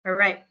All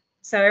right.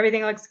 So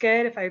everything looks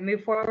good if I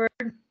move forward.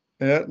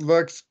 It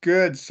looks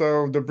good.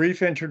 So the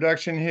brief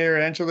introduction here,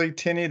 Angelique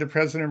Tinney, the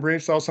president of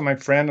Briefs, also my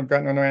friend. I've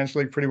gotten to know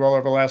Angelique pretty well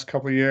over the last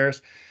couple of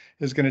years,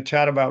 is going to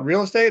chat about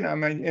real estate. And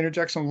I'm going to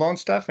interject some loan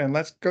stuff, and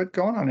let's get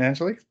going on,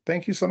 Angelique.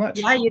 Thank you so much.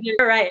 Yeah, you do.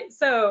 All right.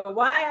 So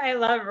why I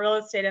love real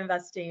estate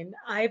investing,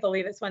 I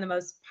believe it's one of the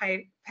most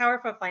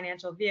powerful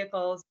financial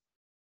vehicles.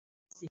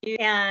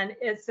 And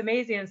it's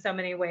amazing in so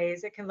many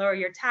ways. It can lower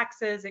your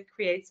taxes, it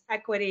creates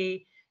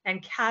equity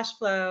and cash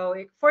flow,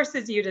 it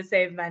forces you to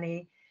save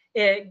money.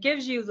 It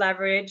gives you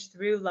leverage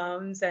through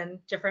loans and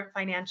different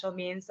financial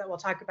means that we'll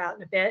talk about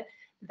in a bit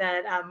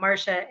that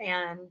Marcia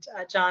and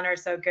John are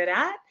so good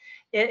at.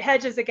 It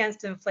hedges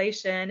against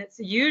inflation. It's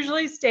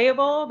usually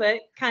stable,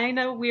 but kind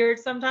of weird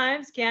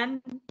sometimes.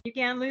 You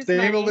can lose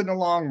Stable money. in the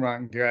long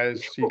run,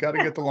 guys. You got to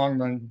get the long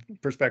run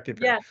perspective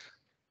here. Yeah.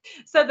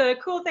 So the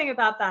cool thing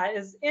about that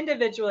is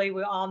individually,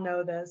 we all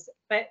know this,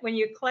 but when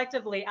you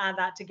collectively add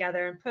that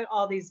together and put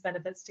all these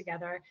benefits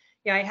together,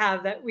 I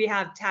have that we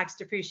have tax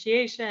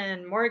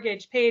depreciation,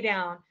 mortgage pay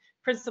down,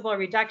 principal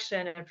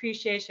reduction,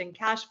 appreciation,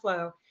 cash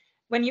flow.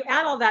 When you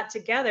add all that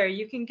together,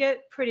 you can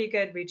get pretty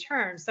good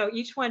returns. So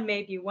each one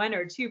may be 1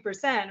 or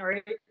 2%, or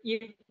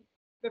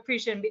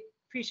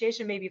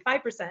appreciation maybe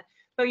 5%.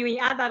 But when you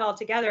add that all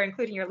together,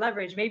 including your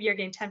leverage, maybe you're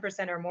getting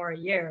 10% or more a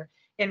year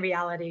in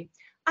reality.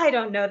 I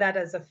don't know that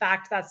as a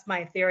fact. That's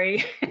my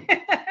theory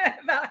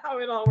about how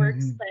it all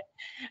works.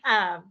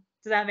 But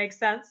does that make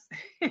sense?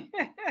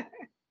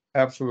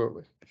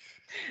 Absolutely.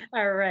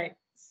 All right.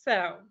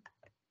 So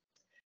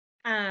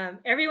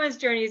everyone's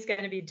journey is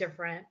going to be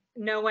different.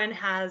 No one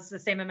has the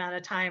same amount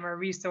of time or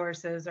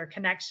resources or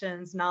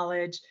connections,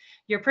 knowledge.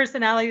 Your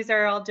personalities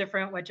are all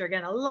different, what you're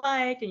going to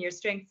like, and your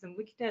strengths and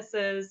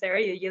weaknesses, the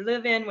area you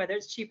live in, whether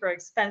it's cheap or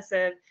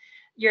expensive,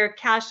 your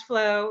cash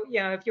flow,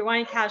 if you're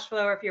wanting cash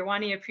flow or if you're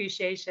wanting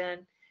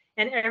appreciation.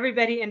 And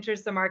everybody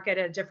enters the market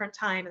at a different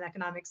time in the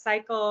economic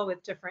cycle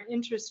with different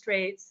interest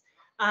rates.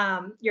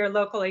 Your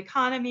local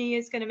economy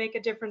is going to make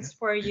a difference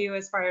for you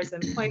as far as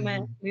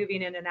employment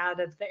moving in and out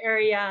of the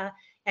area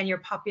and your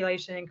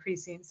population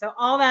increasing. So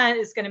all that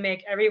is going to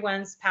make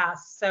everyone's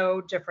path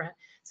so different.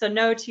 So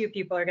no two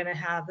people are going to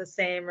have the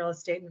same real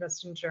estate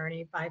investing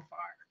journey by far.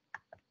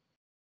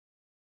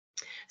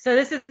 So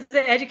this is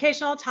the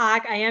educational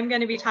talk. I am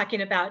going to be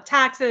talking about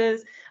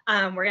taxes.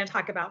 We're going to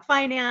talk about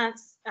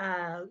finance.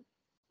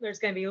 There's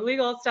going to be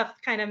legal stuff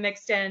kind of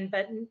mixed in,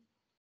 but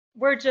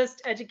we're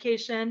just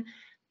education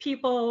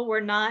people.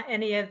 We're not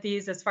any of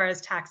these as far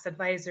as tax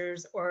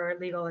advisors or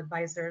legal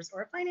advisors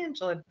or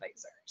financial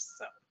advisors.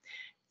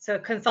 So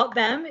consult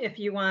them if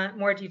you want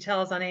more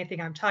details on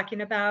anything I'm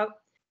talking about.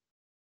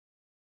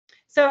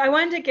 So I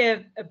wanted to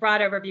give a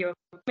broad overview of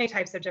many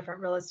types of different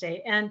real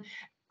estate. And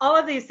all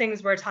of these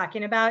things we're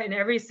talking about in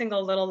every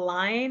single little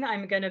line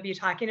I'm going to be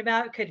talking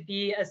about could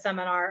be a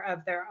seminar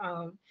of their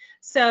own.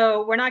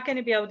 So we're not going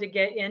to be able to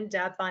get in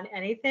depth on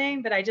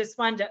anything, but I just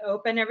wanted to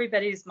open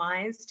everybody's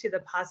minds to the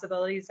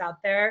possibilities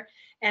out there.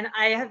 And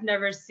I have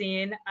never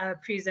seen a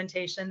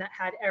presentation that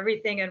had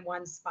everything in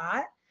one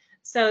spot.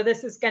 So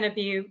this is going to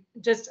be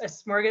just a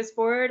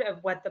smorgasbord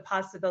of what the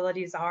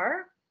possibilities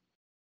are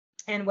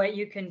and what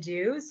you can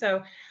do.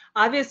 So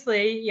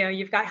obviously,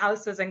 you've got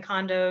houses and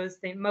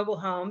condos. The mobile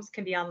homes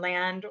can be on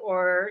land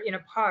or in a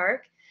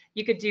park.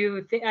 You could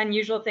do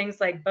unusual things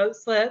like boat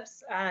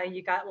slips.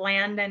 You got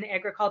land and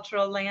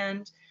agricultural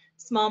land,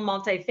 small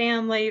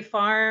multifamily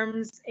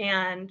farms,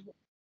 and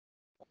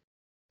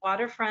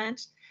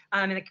waterfront.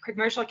 In the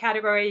commercial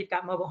category, you've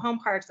got mobile home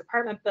parks,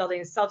 apartment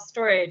buildings,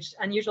 self-storage,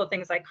 unusual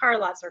things like car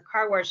lots or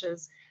car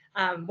washes,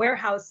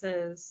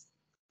 warehouses,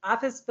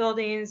 office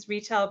buildings,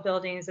 retail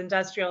buildings,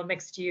 industrial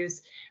mixed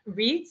use,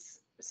 REITs.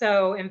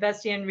 So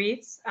investing in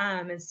REITs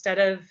instead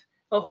of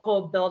a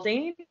whole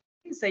building.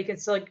 So you can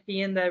still be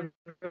in the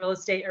real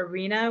estate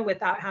arena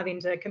without having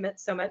to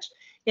commit so much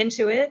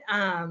into it.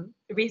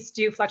 REITs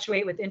do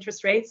fluctuate with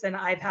interest rates, and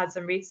I've had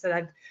some REITs that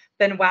I've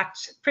been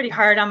whacked pretty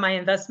hard on my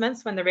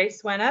investments when the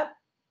rates went up.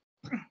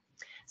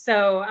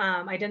 So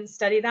I didn't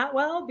study that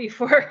well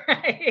before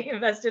I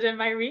invested in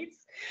my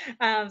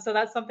REITs. So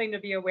that's something to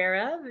be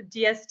aware of.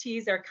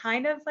 DSTs are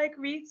kind of like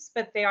REITs,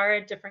 but they are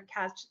a different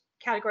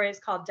category. It's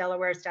called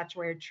Delaware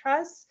Statutory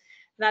Trusts.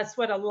 That's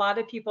what a lot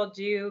of people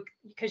do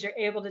because you're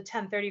able to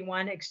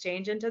 1031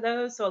 exchange into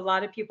those. So a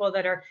lot of people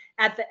that are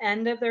at the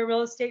end of their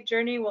real estate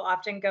journey will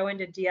often go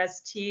into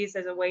DSTs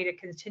as a way to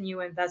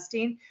continue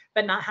investing,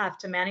 but not have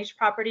to manage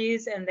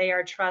properties. And they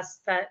are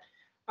trusts that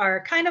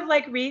are kind of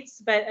like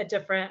REITs, but a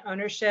different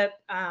ownership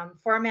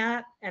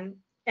format and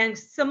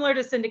similar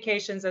to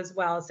syndications as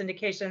well.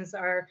 Syndications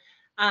are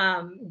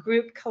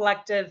group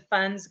collective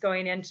funds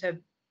going into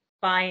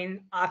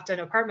buying often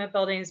apartment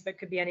buildings, but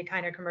could be any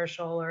kind of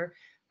commercial or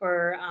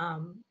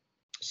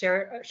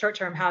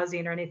short-term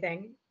housing or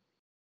anything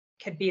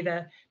could be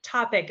the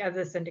topic of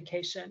the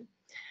syndication.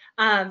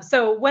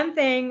 So one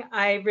thing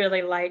I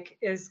really like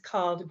is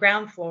called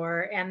Ground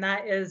Floor, and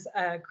that is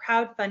a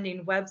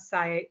crowdfunding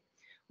website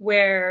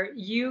where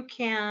you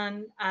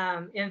can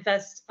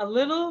invest a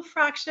little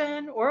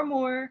fraction or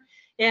more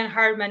in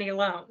hard money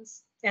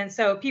loans. And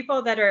so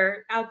people that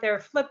are out there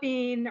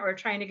flipping or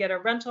trying to get a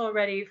rental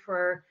ready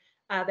for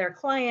their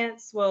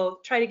clients will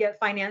try to get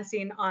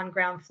financing on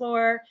ground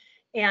floor.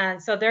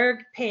 And so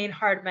they're paying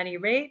hard money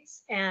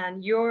rates,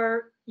 and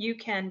you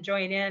can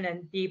join in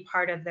and be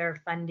part of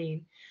their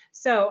funding.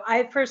 So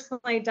I've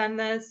personally done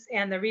this,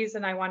 and the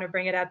reason I want to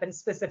bring it up and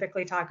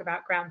specifically talk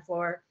about ground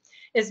floor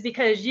is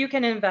because you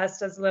can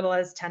invest as little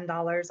as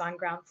 $10 on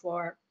ground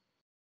floor.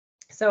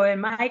 So in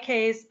my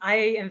case, I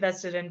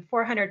invested in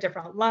 400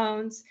 different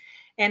loans,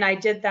 and I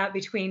did that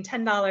between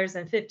 $10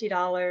 and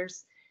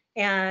 $50.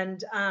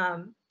 And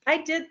I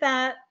did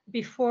that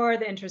before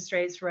the interest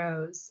rates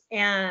rose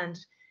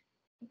and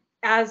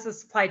as the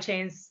supply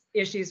chains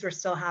issues were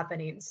still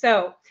happening.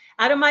 So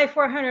out of my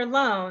 400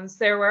 loans,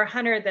 there were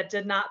 100 that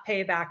did not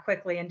pay back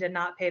quickly and did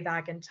not pay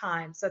back in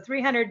time. So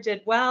 300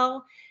 did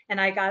well, and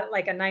I got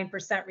like a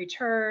 9%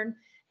 return,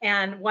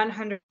 and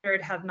 100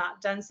 have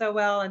not done so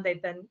well, and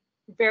they've been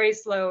very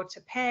slow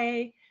to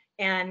pay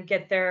and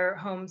get their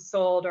homes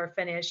sold or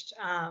finished.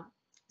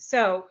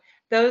 So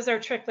those are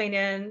trickling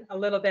in a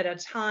little bit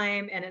at a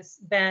time, and it's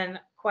been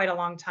quite a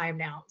long time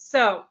now.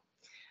 So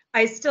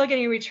I still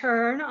getting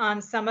return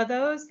on some of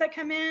those that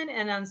come in,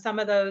 and on some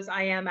of those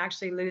I am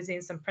actually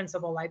losing some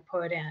principal I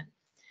put in.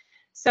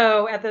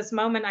 So at this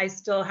moment, I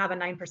still have a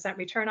 9%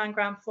 return on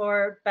ground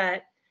floor,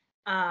 but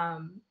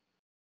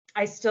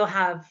I still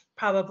have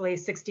probably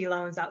 60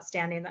 loans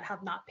outstanding that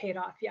have not paid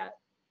off yet.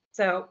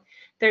 So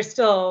there's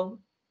still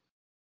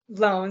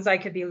loans I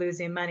could be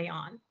losing money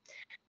on.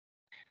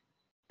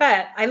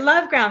 But I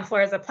love ground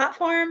floor as a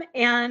platform,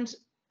 and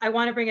I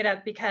want to bring it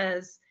up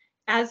because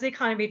as the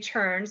economy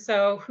turns,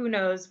 so who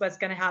knows what's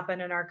going to happen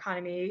in our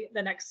economy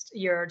the next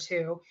year or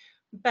two,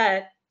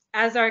 but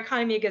as our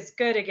economy gets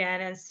good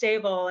again and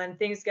stable and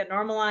things get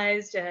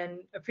normalized and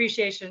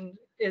appreciation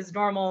is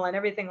normal and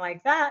everything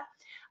like that,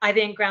 I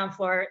think ground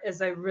floor is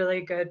a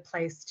really good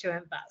place to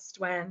invest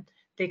when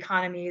the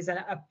economy is in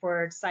an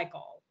upward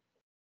cycle.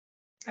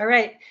 All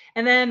right,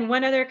 and then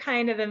one other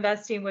kind of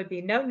investing would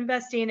be note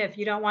investing. If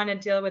you don't want to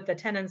deal with the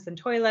tenants and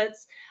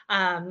toilets,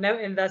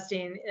 note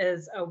investing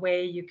is a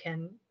way you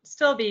can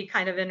still be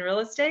kind of in real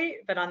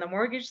estate, but on the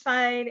mortgage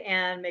side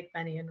and make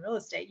money in real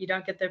estate. You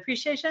don't get the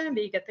appreciation,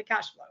 but you get the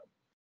cash flow.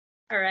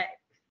 All right.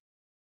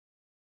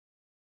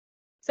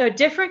 So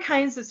different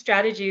kinds of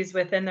strategies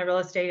within the real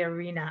estate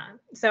arena.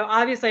 So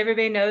obviously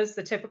everybody knows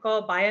the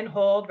typical buy and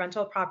hold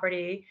rental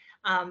property.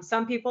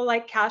 Some people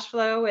like cash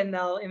flow and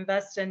they'll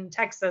invest in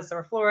Texas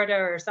or Florida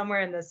or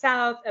somewhere in the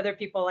South. Other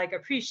people like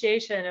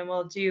appreciation and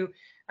will do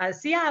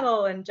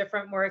Seattle and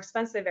different more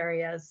expensive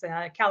areas.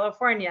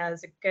 California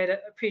is a good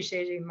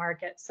appreciating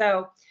market.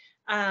 So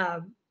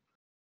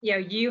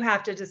you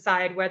have to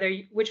decide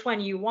which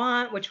one you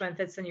want, which one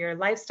fits in your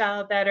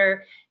lifestyle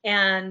better.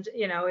 And,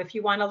 if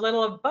you want a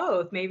little of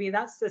both, maybe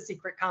that's the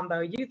secret combo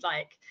you'd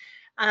like.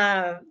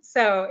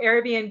 So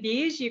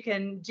Airbnbs, you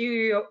can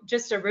do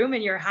just a room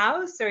in your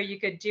house, or you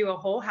could do a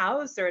whole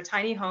house or a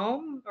tiny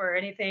home or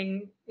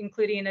anything,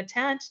 including a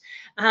tent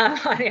on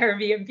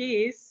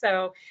Airbnbs.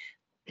 So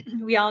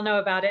we all know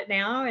about it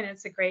now, and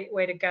it's a great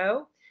way to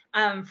go.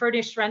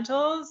 Furnished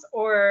rentals,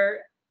 or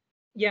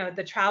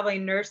the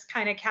traveling nurse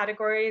kind of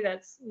category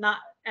that's not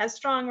as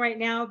strong right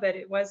now, but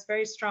it was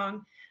very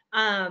strong.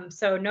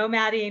 So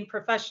nomading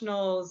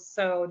professionals,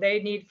 so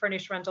they need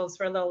furnished rentals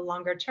for a little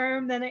longer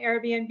term than an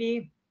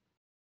Airbnb.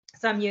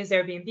 Some use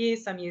Airbnb,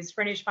 some use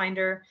Furnish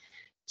Finder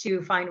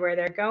to find where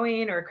they're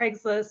going, or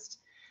Craigslist.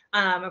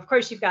 Of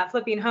course, you've got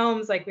flipping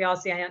homes like we all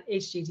see on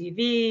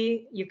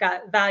HGTV. You've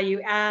got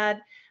value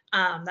add.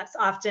 That's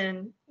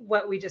often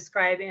what we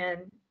describe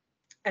in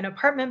an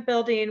apartment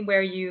building,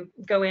 where you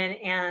go in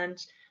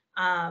and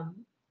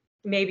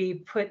maybe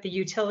put the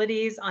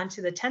utilities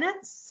onto the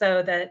tenants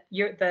so that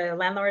the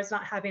landlord is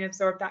not having to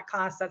absorb that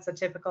cost. That's a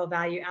typical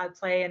value add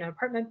play in an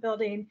apartment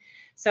building.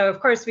 So of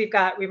course we've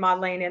got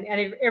remodeling in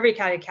every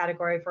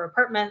category for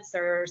apartments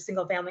or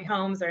single family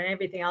homes or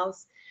everything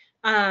else.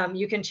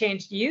 You can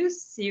change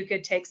use. You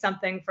could take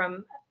something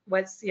from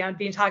what's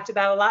being talked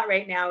about a lot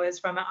right now is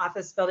from an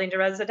office building to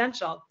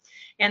residential.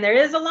 And there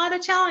is a lot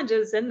of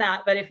challenges in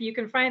that, but if you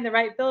can find the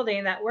right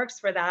building that works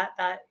for that,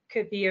 that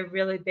could be a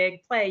really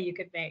big play you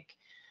could make.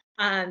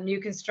 New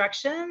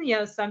construction,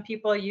 some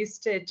people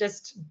used to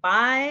just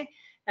buy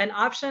an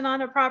option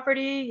on a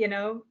property,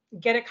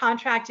 get a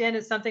contract in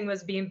as something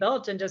was being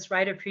built and just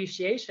write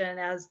appreciation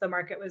as the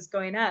market was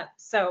going up.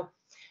 So,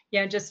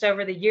 just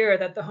over the year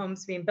that the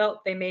home's being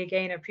built, they may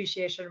gain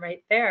appreciation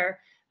right there.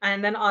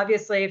 And then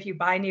obviously, if you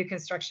buy new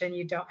construction,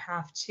 you don't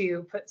have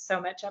to put so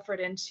much effort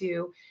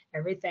into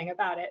everything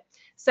about it.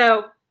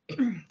 So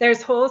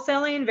there's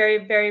wholesaling,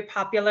 very, very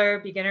popular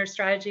beginner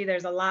strategy.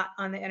 There's a lot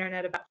on the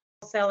internet about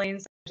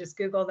wholesaling. So just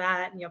Google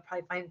that and you'll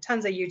probably find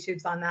tons of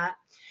YouTubes on that.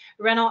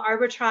 Rental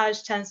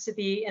arbitrage tends to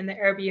be in the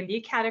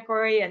Airbnb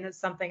category, and it's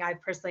something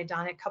I've personally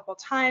done a couple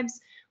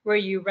times, where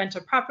you rent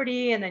a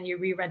property and then you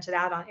re-rent it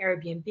out on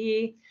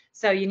Airbnb.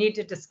 So you need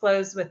to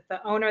disclose with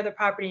the owner of the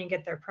property and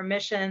get their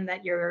permission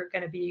that you're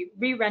going to be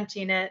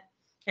re-renting it,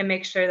 and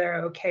make sure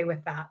they're okay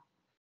with that.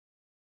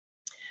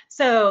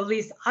 So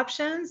lease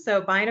options,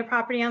 so buying a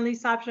property on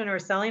lease option or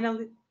selling a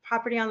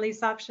property on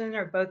lease option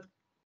are both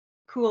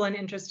cool and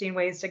interesting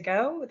ways to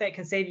go that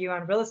can save you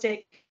on real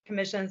estate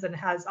commissions and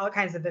has all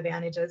kinds of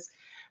advantages.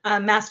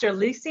 Master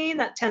leasing,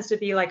 that tends to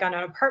be like on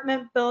an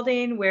apartment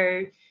building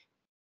where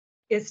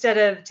instead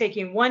of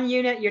taking one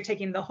unit, you're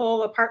taking the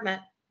whole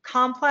apartment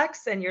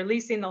complex and you're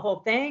leasing the whole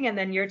thing, and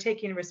then you're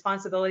taking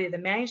responsibility of the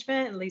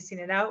management and leasing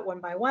it out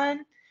one by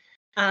one.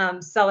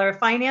 Seller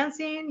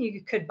financing,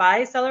 you could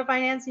buy seller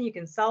financing, you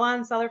can sell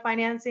on seller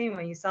financing.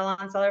 When you sell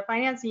on seller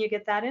financing, you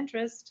get that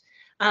interest.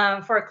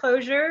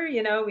 Foreclosure,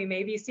 we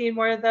may be seeing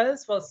more of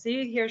those. We'll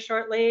see here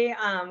shortly.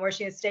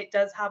 Washington State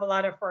does have a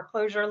lot of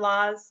foreclosure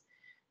laws.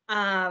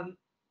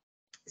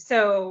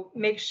 So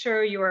make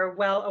sure you are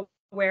well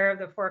aware of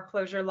the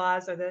foreclosure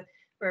laws or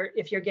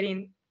if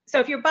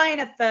you're buying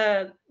at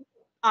the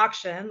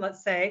auction,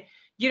 let's say,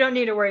 you don't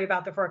need to worry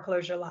about the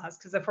foreclosure laws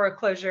because the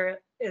foreclosure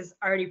is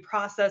already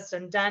processed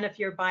and done if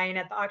you're buying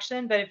at the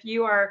auction. But if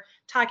you are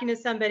talking to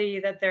somebody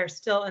that they're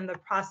still in the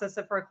process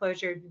of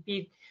foreclosure,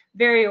 be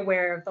very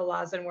aware of the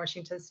laws in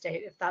Washington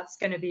State if that's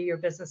going to be your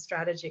business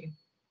strategy.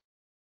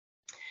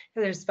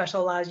 There's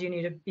special laws you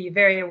need to be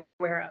very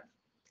aware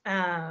of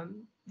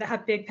that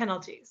have big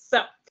penalties.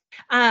 So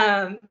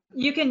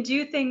you can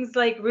do things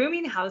like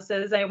rooming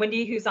houses.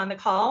 Wendy, who's on the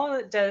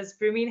call, does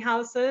rooming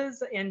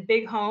houses in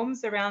big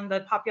homes around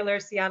the popular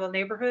Seattle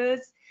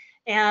neighborhoods,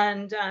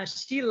 and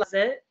she loves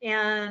it.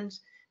 And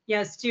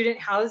student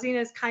housing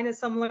is kind of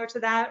similar to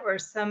that, or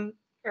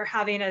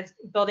having a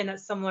building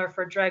that's similar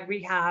for drug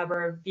rehab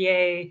or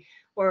VA,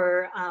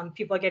 or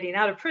people getting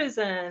out of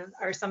prison,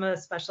 are some of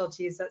the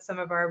specialties that some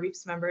of our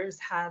REAPS members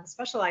have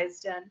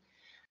specialized in.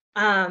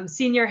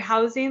 Senior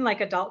housing,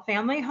 like adult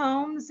family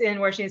homes in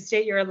Washington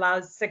State, you're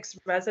allowed 6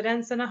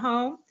 residents in a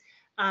home.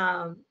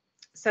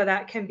 So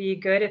that can be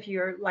good if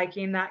you're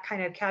liking that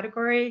kind of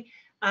category.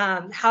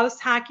 House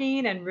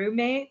hacking and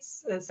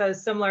roommates, so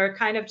similar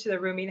kind of to the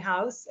rooming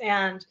house.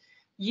 And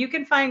you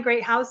can find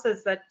great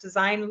houses that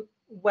design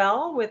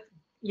well with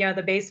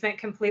the basement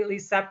completely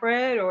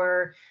separate,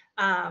 or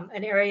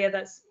an area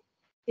that's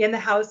in the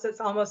house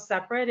that's almost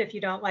separate if you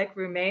don't like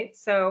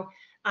roommates. So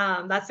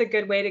that's a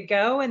good way to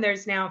go. And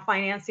there's now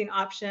financing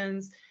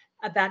options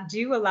that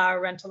do allow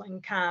rental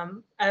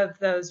income of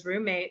those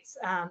roommates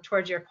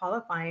towards your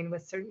qualifying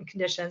with certain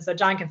conditions. So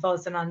John can fill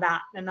us in on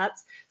that. And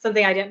that's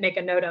something I didn't make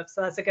a note of.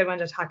 So that's a good one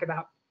to talk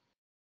about.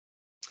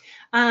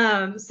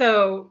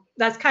 So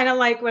that's kind of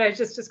like what I was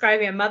just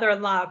describing, a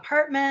mother-in-law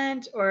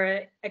apartment or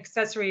an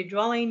accessory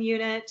dwelling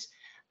unit.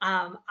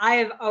 I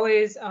have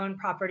always owned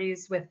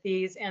properties with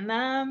these in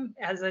them.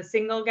 As a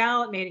single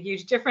gal, it made a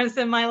huge difference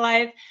in my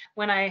life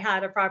when I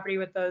had a property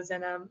with those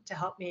in them to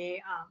help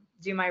me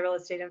do my real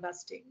estate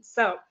investing.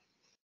 So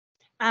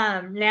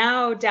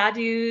now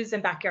dadus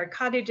and backyard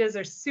cottages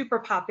are super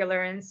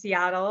popular in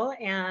Seattle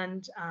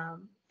and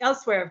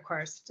elsewhere, of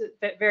course,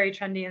 but very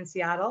trendy in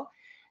Seattle.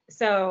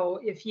 So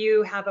if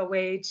you have a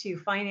way to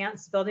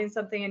finance building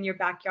something in your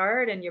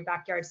backyard and your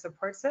backyard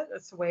supports it,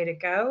 that's the way to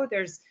go.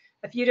 There's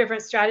a few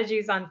different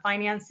strategies on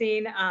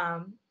financing,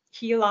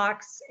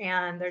 HELOCs,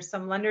 and there's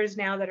some lenders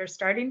now that are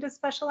starting to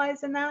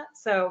specialize in that.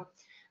 So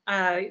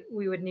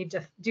we would need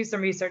to do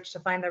some research to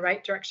find the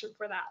right direction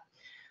for that.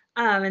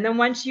 And then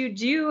once you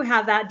do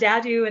have that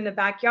dadu in the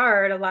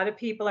backyard, a lot of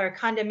people are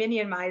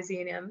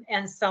condominiumizing them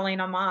and selling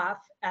them off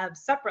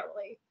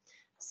separately.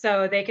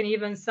 So they can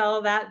even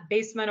sell that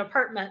basement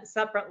apartment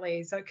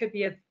separately. So it could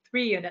be a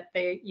 3-unit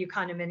you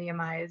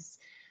condominiumize.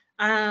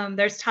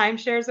 There's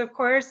timeshares, of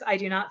course. I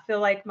do not feel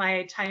like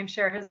my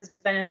timeshare has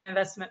been an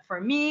investment for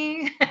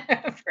me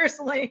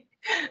personally,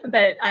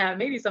 but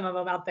maybe some of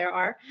them out there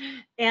are.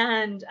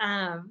 And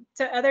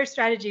so other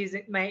strategies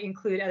might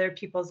include other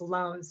people's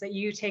loans, that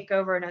you take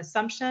over an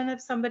assumption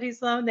of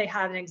somebody's loan they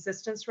have in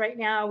existence right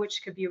now,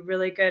 which could be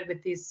really good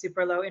with these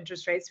super low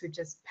interest rates we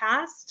just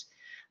passed.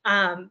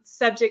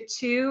 Subject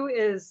to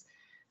is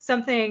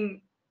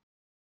something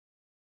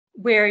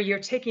where you're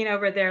taking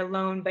over their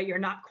loan, but you're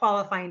not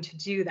qualifying to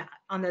do that.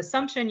 On the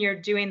assumption, you're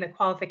doing the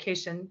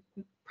qualification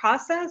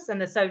process, and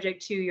the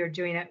subject to, you're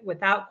doing it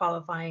without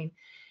qualifying.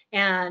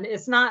 And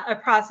it's not a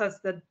process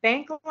the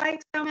bank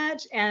likes so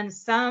much, and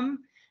some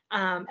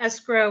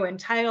escrow and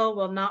title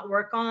will not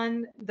work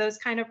on those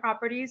kind of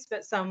properties,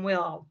 but some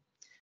will.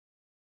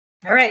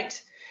 All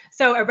right.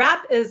 So a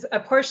wrap is a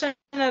portion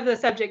of the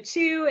subject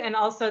to, and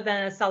also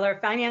then a seller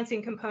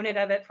financing component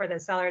of it for the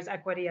seller's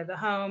equity of the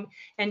home.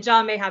 And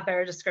John may have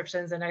better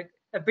descriptions in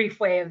a brief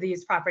way of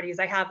these properties.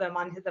 I have them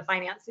on the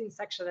financing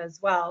section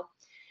as well.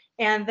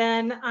 And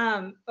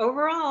then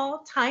overall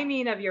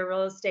timing of your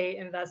real estate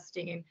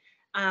investing,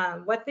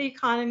 what the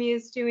economy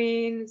is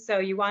doing. So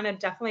you want to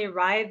definitely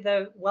ride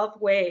the wealth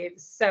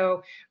waves.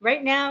 So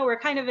right now we're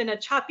kind of in a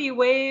choppy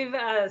wave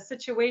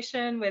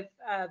situation with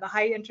the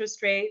high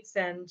interest rates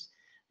and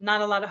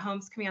not a lot of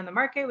homes coming on the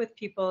market, with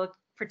people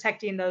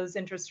protecting those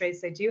interest rates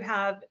they do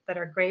have that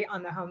are great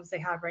on the homes they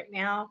have right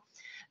now.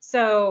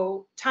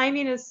 So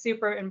timing is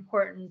super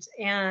important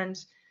and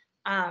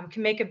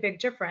can make a big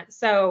difference.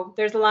 So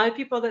there's a lot of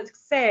people that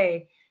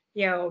say,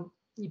 you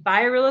you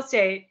buy real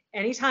estate,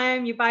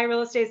 anytime you buy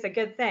real estate is a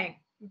good thing.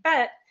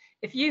 But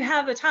if you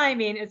have the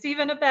timing, it's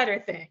even a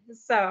better thing.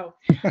 So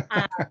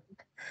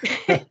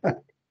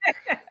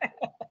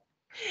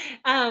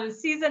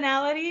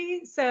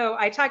seasonality. So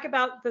I talk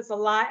about this a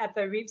lot at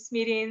the REAPS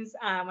meetings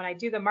when I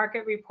do the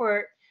market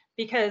report,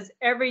 because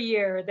every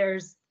year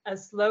there's a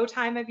slow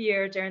time of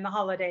year during the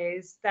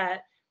holidays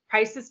that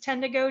prices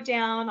tend to go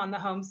down on the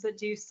homes that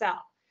do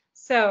sell.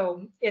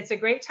 So it's a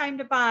great time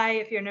to buy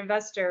if you're an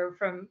investor.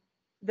 From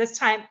this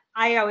time,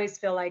 I always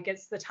feel like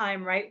it's the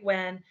time right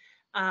when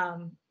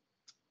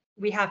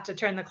we have to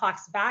turn the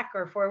clocks back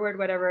or forward,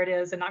 whatever it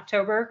is, in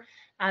October.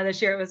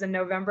 This year it was in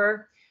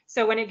November.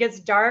 So when it gets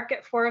dark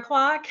at 4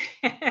 o'clock,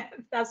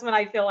 that's when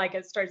I feel like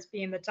it starts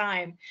being the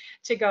time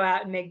to go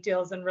out and make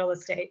deals in real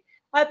estate,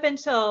 up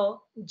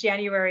until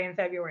January and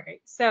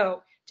February.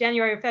 So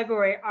January and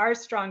February are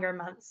stronger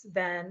months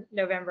than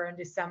November and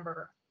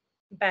December,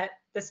 but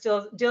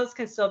deals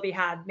can still be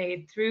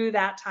made through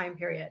that time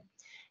period.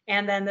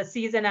 And then the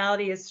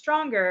seasonality is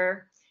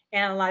stronger,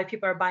 and a lot of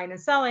people are buying and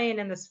selling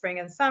in the spring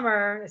and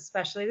summer,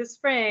 especially the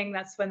spring.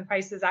 That's when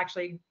prices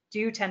actually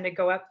do tend to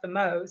go up the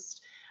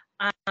most.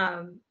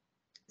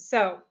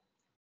 So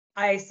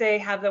I say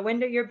have the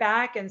wind at your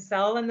back and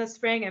sell in the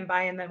spring and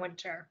buy in the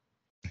winter.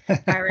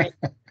 All right.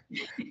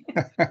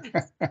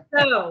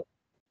 So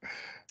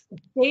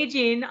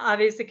staging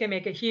obviously can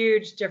make a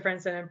huge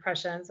difference in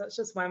impressions. That's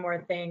just one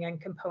more thing and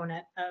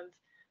component of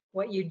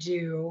what you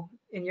do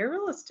in your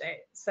real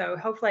estate. So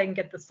hopefully I can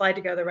get the slide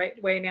to go the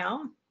right way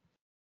now.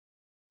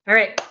 All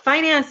right,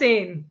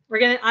 financing.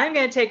 I'm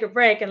gonna take a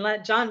break and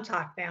let John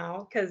talk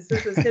now, because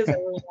this is his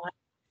arena.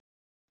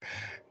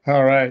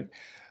 All right.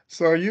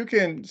 So you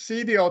can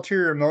see the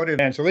ulterior motive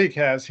Angelique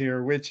has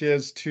here, which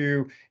is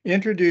to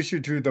introduce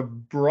you to the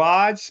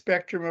broad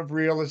spectrum of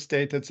real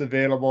estate that's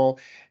available.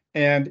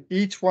 And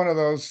each one of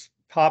those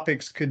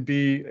topics could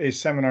be a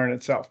seminar in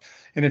itself.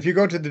 And if you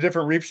go to the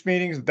different REAPS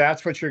meetings,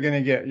 that's what you're going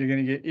to get. You're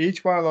going to get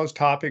each one of those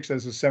topics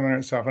as a seminar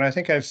itself. And I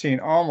think I've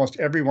seen almost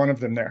every one of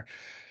them there.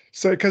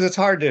 So, because it's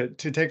hard to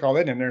take all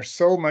that in. There's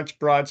so much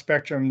broad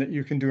spectrum that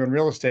you can do in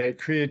real estate,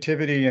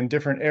 creativity in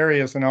different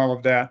areas and all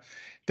of that,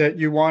 that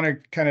you want to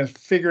kind of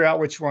figure out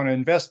what you want to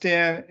invest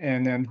in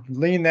and then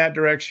lean that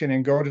direction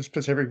and go to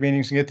specific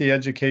meetings and get the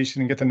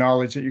education and get the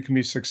knowledge that you can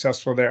be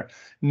successful there.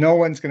 No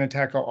one's going to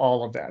tackle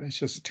all of that. It's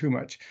just too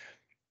much.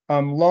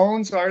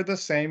 Loans are the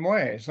same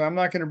way. So I'm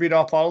not going to read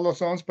off all of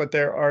those loans, but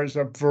there are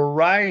a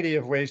variety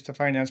of ways to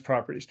finance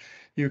properties.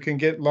 You can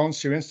get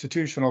loans through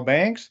institutional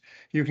banks.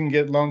 You can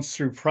get loans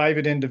through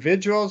private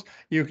individuals.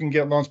 You can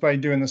get loans by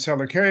doing the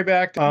seller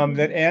carryback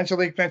that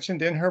Angelique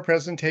mentioned in her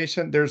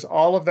presentation. There's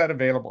all of that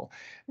available.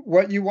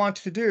 What you want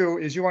to do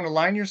is you want to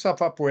line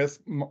yourself up with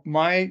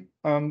my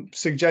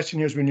suggestion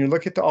here is when you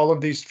look at all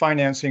of these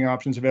financing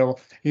options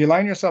available, you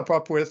line yourself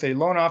up with a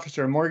loan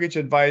officer, a mortgage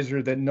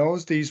advisor that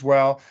knows these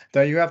well,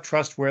 that you have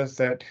trust with,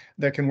 that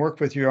can work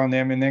with you on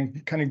them, and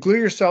then kind of glue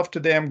yourself to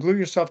them, glue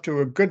yourself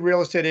to a good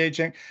real estate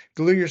agent,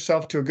 glue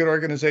yourself to a good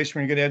organization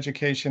where you get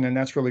education, and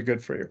that's really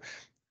good for you.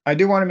 I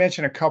do want to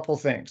mention a couple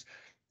things.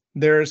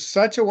 There's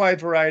such a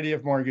wide variety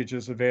of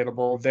mortgages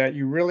available that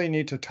you really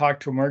need to talk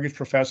to a mortgage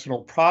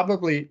professional,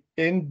 probably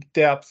in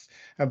depth,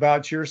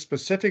 about your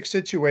specific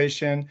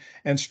situation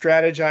and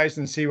strategize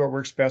and see what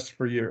works best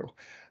for you.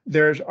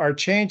 There are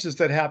changes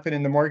that happen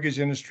in the mortgage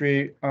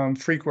industry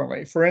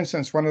frequently. For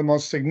instance, one of the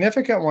most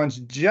significant ones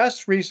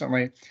just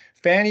recently,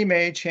 Fannie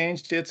Mae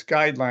changed its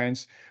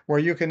guidelines where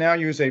you can now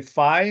use a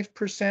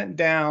 5%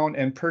 down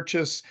and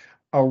purchase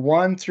a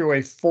 1 through a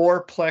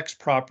 4-plex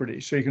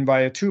property. So you can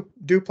buy a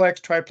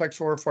duplex,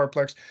 triplex, or a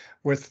 4-plex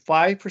with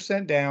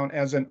 5% down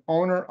as an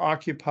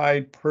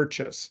owner-occupied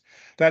purchase.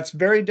 That's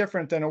very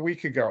different than a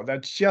week ago.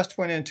 That just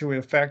went into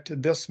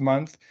effect this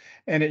month.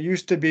 And it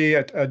used to be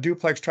a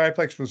duplex,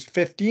 triplex was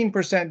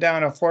 15%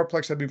 down, a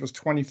 4-plex, I believe, was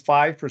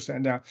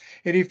 25% down.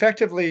 It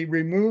effectively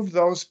removed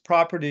those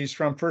properties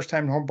from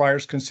first-time home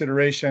buyers'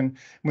 consideration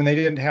when they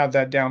didn't have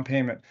that down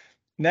payment.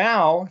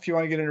 Now, if you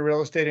want to get into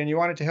real estate and you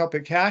want it to help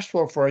it cash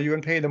flow for you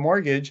and pay the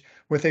mortgage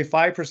with a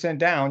 5%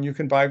 down, you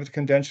can buy with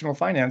conventional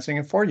financing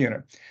a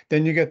 4-unit.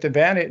 Then you get the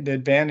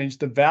advantage,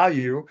 the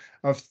value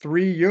of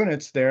 3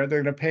 units there.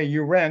 They're going to pay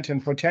you rent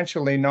and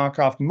potentially knock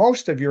off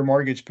most of your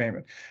mortgage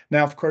payment.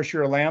 Now, of course,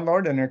 you're a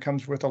landlord and it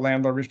comes with the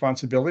landlord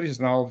responsibilities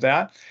and all of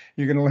that.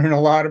 You're going to learn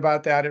a lot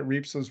about that at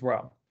REAPS as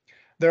well.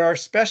 There are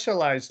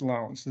specialized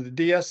loans. The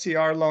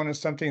DSCR loan is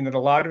something that a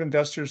lot of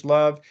investors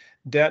love.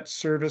 Debt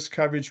service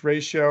coverage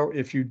ratio.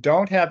 If you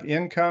don't have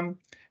income,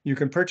 you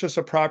can purchase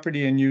a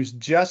property and use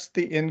just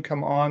the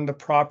income on the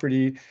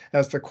property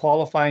as the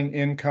qualifying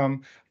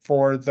income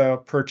for the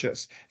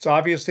purchase. It's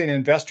obviously an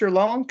investor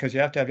loan because you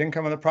have to have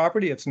income on the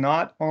property. It's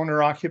not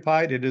owner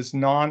occupied. It is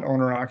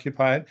non-owner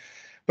occupied.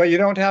 But you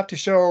don't have to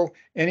show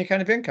any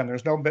kind of income.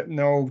 There's no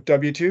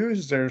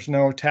W-2s, there's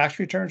no tax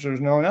returns, there's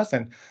no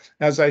nothing.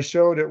 As I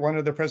showed at one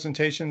of the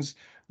presentations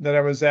that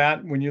I was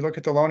at, when you look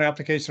at the loan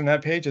application on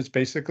that page, it's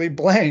basically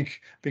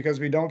blank because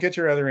we don't get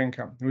your other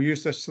income. We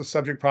use this as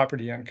subject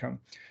property income.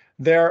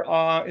 There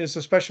is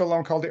a special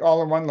loan called the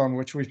all-in-one loan,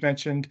 which we've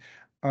mentioned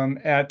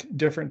at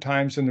different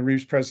times in the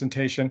Reeves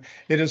presentation.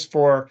 It is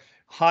for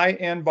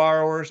high-end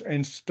borrowers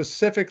and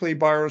specifically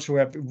borrowers who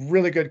have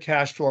really good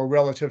cash flow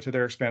relative to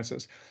their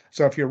expenses.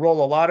 So if you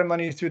roll a lot of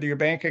money through your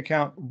bank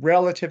account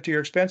relative to your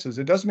expenses,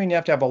 it doesn't mean you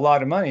have to have a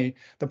lot of money.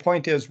 The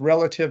point is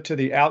relative to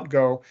the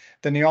outgo,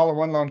 then the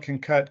all-in-one loan can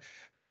cut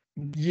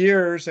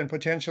years and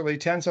potentially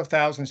tens of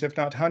thousands, if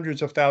not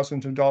hundreds of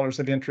thousands of dollars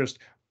of interest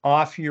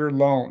off your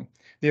loan.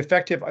 The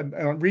effective,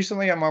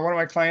 recently on one of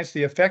my clients,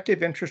 the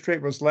effective interest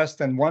rate was less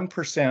than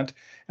 1%,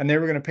 and they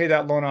were going to pay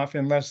that loan off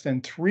in less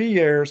than 3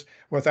 years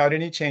without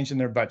any change in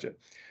their budget.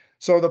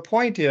 So the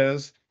point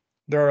is,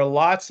 there are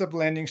lots of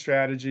lending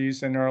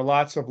strategies and there are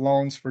lots of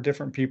loans for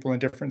different people in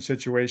different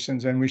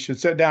situations, and we should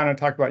sit down and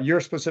talk about your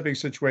specific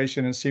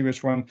situation and see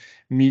which one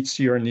meets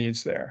your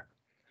needs there.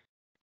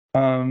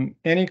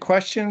 Any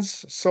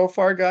questions so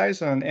far,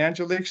 guys, on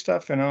Angelique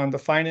stuff and on the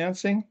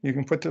financing? You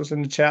can put those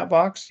in the chat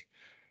box.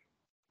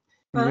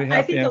 Well,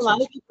 I think a lot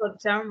of people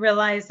don't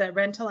realize that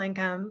rental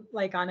income,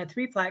 like on a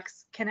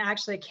threeplex, can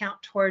actually count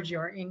towards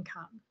your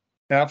income.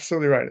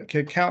 Absolutely right. It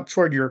can count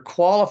toward your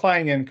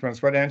qualifying income,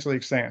 is what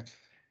Angelique's saying.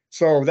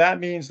 So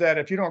that means that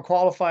if you don't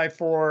qualify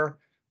for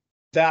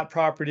that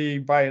property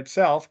by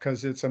itself,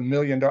 because it's $1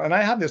 million, and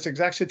I have this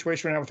exact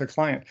situation right now with a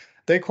client.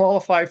 They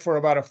qualify for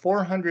about a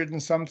 $400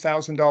 and some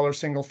thousand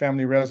single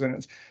family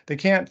residence. They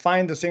can't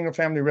find the single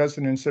family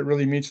residence that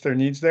really meets their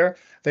needs there.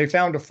 They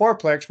found a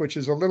fourplex, which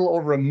is a little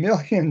over $1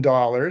 million.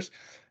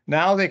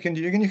 Now you can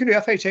do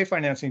FHA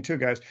financing too,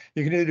 guys.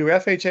 You can either do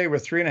FHA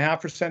with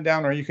 3.5%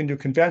 down, or you can do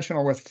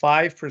conventional with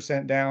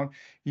 5% down.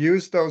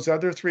 Use those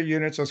other 3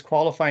 units as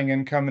qualifying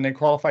income, and they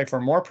qualify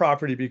for more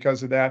property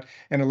because of that.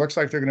 And it looks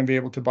like they're going to be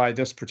able to buy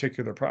this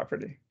particular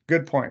property.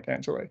 Good point,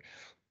 Angelique.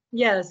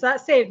 Yes,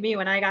 that saved me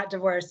when I got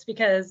divorced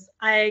because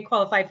I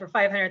qualified for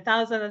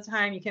 500,000 at the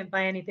time. You can't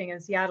buy anything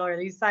in Seattle or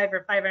the East Side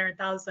for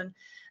 500,000.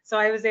 So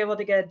I was able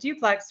to get a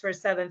duplex for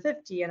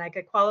 750, and I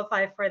could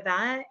qualify for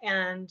that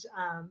and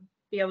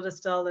be able to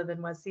still live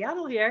in West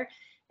Seattle here.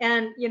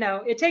 And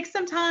it takes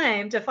some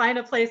time to find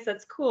a place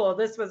that's cool.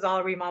 This was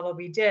all remodel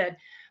we did,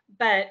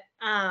 but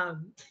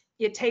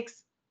it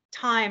takes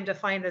time to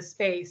find the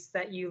space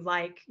that you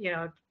like,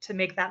 to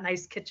make that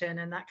nice kitchen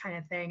and that kind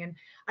of thing. And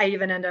I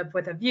even end up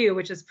with a view,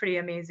 which is pretty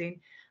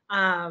amazing.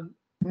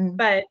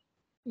 But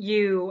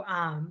every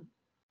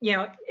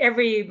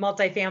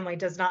multifamily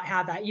does not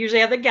have that.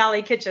 Usually have the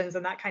galley kitchens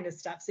and that kind of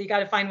stuff. So you got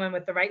to find one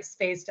with the right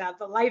space to have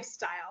the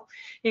lifestyle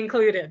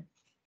included.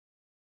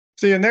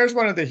 See, and there's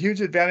one of the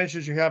huge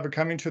advantages you have of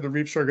coming to the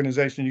Reeves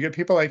organization. You get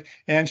people like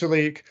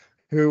Angelique,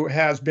 who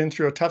has been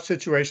through a tough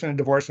situation, a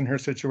divorce in her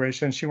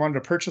situation. She wanted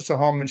to purchase a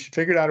home and she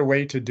figured out a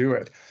way to do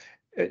it.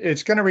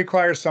 It's going to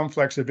require some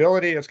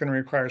flexibility. It's going to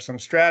require some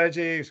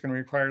strategy. It's going to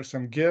require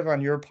some give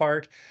on your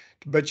part,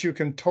 but you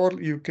can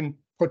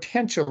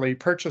potentially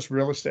purchase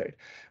real estate.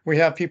 We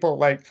have people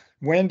like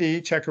Wendy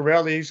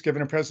Ceccarelli's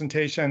given a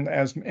presentation,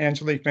 as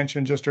Angelique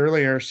mentioned just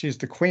earlier. She's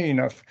the queen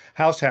of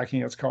house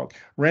hacking, it's called,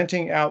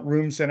 renting out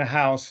rooms in a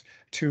house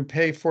to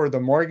pay for the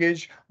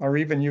mortgage, or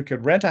even you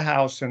could rent a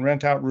house and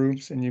rent out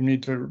rooms, and you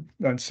need to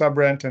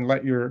sub-rent and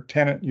let your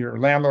tenant, your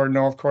landlord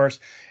know, of course,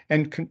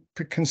 and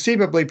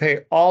conceivably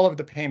pay all of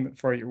the payment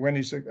for you.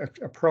 Wendy's a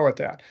pro at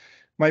that.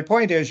 My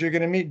point is, you're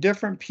going to meet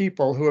different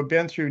people who have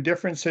been through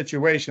different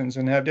situations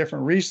and have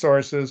different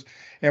resources.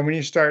 And when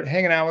you start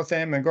hanging out with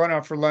them and going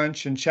out for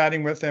lunch and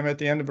chatting with them at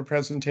the end of a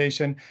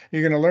presentation,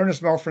 you're going to learn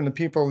as well from the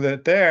people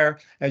that there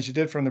as you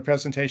did from the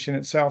presentation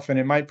itself. And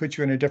it might put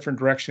you in a different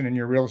direction in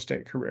your real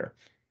estate career.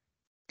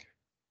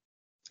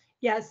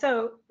 Yeah,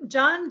 so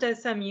John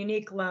does some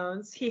unique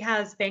loans. He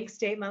has bank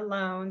statement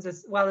loans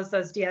as well as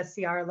those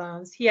DSCR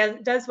loans. He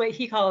does what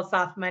he calls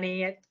soft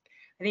money. I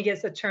think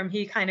it's a term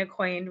he kind of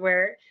coined,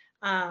 where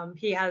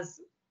he has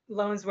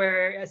loans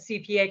where a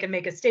CPA can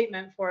make a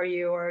statement for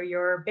you, or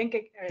your bank,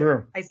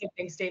 sure. I say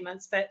bank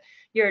statements, but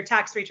your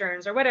tax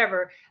returns or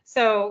whatever.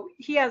 So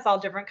he has all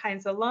different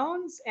kinds of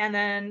loans. And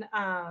then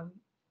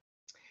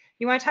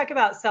you want to talk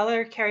about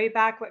seller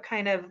carryback, what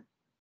kind of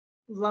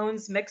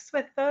loans mix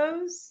with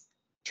those?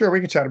 Sure,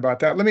 we can chat about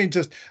that. Let me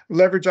just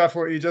leverage off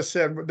what you just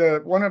said.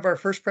 One of our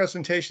first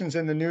presentations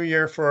in the new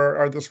year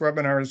for this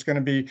webinar is going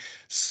to be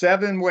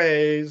 7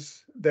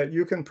 ways that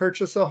you can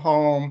purchase a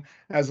home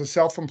as a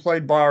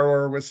self-employed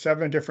borrower with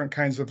 7 different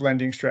kinds of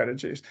lending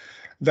strategies.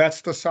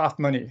 That's the soft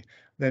money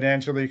that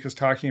Angelique is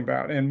talking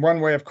about. And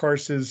one way, of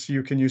course, is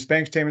you can use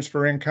bank statements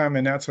for income,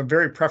 and that's a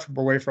very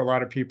preferable way for a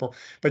lot of people.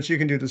 But you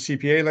can do the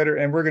CPA later,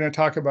 and we're going to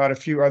talk about a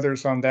few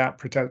others on that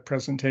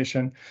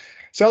presentation.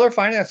 Seller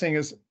financing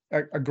is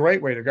a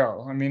great way to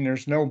go. I mean,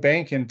 there's no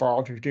bank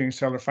involved if you're doing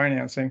seller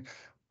financing.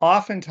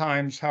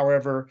 Oftentimes,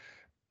 however,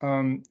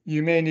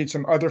 you may need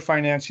some other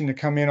financing to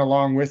come in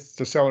along with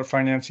the seller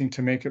financing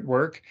to make it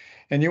work.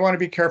 And you want to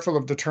be careful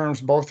of the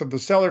terms, both of the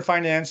seller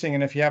financing,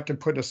 and if you have to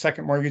put a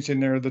second mortgage in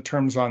there, the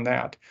terms on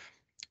that.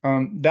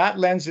 That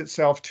lends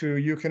itself to,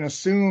 you can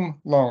assume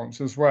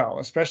loans as well,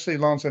 especially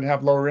loans that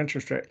have lower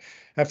interest rate.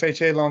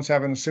 FHA loans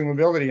have an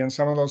assumability, and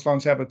some of those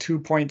loans have a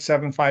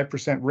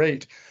 2.75%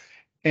 rate.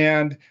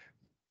 And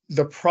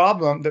the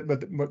problem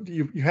but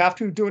you have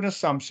to do an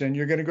assumption.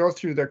 You're going to go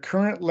through the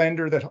current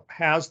lender that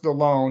has the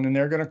loan, and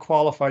they're going to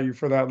qualify you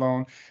for that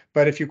loan.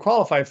 But if you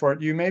qualify for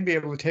it, you may be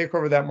able to take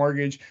over that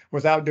mortgage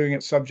without doing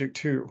it subject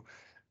to.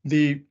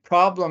 The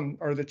problem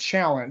or the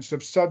challenge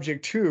of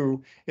subject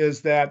to is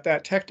that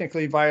that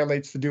technically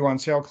violates the due on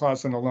sale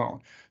clause in the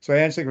loan. So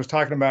Angelique was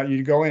talking about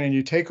you go in and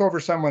you take over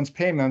someone's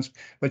payments,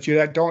 but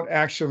you don't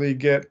actually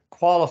get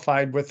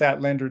qualified with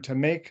that lender to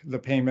make the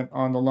payment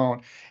on the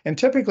loan. And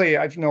typically,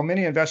 I know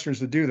many investors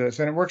that do this,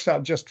 and it works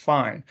out just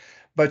fine.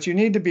 But you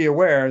need to be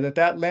aware that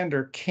that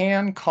lender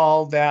can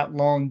call that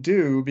loan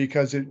due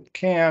because it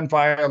can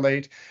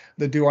violate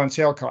the due on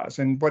sale clause.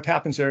 And what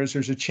happens there is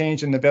there's a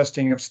change in the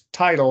vesting of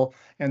title,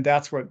 and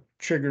that's what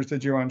triggers the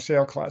due on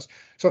sale clause.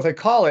 So if they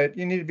call it,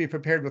 you need to be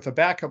prepared with a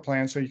backup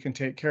plan so you can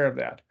take care of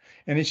that.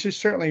 And you should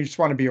certainly just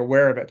want to be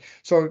aware of it.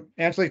 So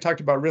Angelique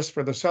talked about risk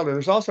for the seller.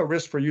 There's also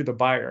risk for you, the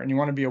buyer, and you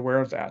want to be aware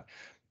of that.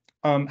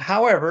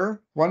 However,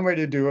 one way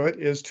to do it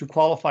is to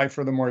qualify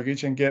for the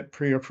mortgage and get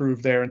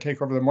pre-approved there and take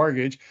over the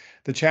mortgage.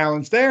 The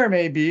challenge there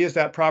may be is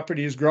that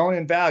property is grown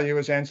in value,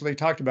 as Angelique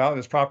talked about,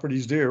 as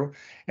properties do,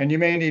 and you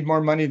may need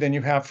more money than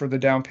you have for the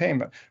down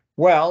payment.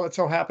 Well, it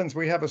so happens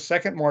we have a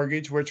second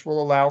mortgage, which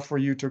will allow for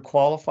you to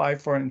qualify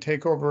for and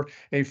take over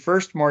a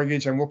first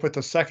mortgage, and we'll put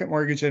the second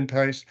mortgage in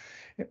place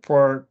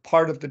for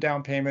part of the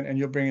down payment, and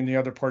you'll bring in the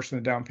other portion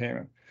of the down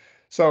payment.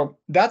 So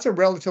that's a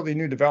relatively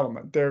new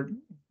development.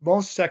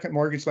 Most second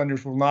mortgage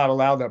lenders will not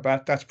allow that,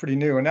 but that's pretty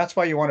new. And that's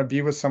why you want to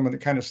be with someone that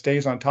kind of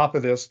stays on top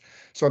of this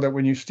so that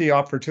when you see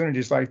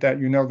opportunities like that,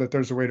 you know that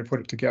there's a way to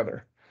put it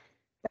together.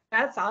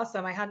 That's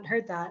awesome. I hadn't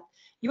heard that.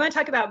 You want to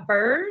talk about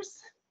BRRRRs?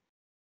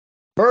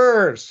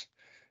 BRRRRs,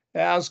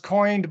 as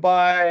coined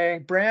by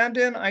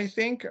Brandon, I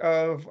think,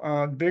 of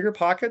Bigger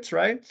Pockets,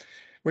 right?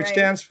 Which Right.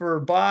 stands for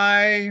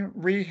buy,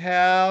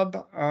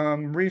 rehab,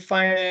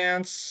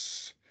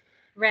 refinance,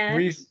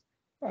 Rent.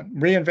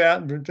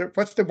 reinvest.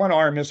 What's the one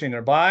R missing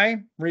there?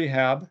 Buy,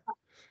 rehab,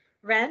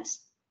 Rent.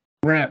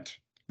 rent,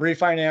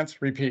 refinance,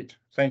 repeat.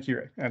 Thank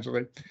you,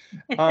 Angelique.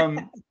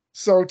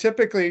 So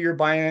typically you're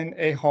buying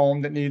a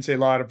home that needs a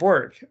lot of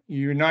work.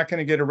 You're not going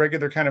to get a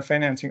regular kind of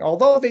financing,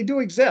 although they do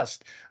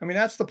exist. I mean,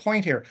 that's the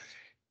point here.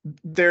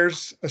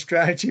 There's a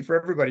strategy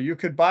for everybody. You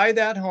could buy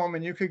that home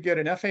and you could get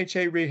an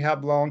FHA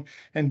rehab loan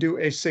and do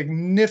a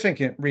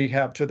significant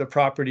rehab to the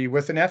property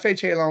with an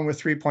FHA loan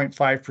with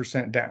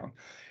 3.5% down.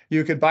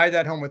 You could buy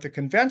that home with a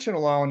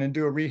conventional loan and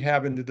do a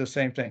rehab and do the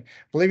same thing.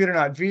 Believe it or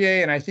not,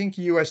 VA and I think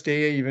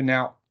USDA even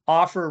now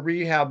offer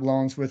rehab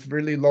loans with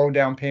really low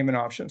down payment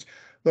options.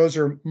 Those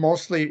are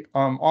mostly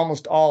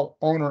almost all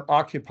owner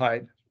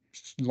occupied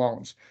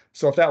loans.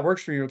 So if that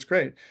works for you, it's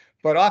great.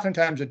 But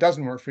oftentimes it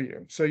doesn't work for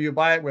you. So you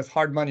buy it with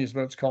hard money is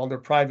what it's called, or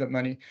private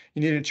money.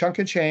 You need a chunk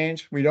of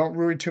change. We don't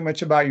worry too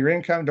much about your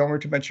income. Don't worry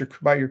too much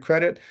about your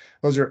credit.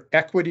 Those are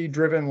equity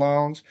driven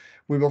loans.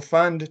 We will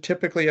fund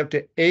typically up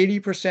to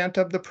 80%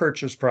 of the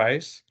purchase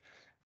price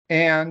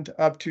and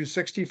up to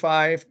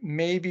 65,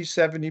 maybe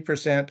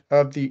 70%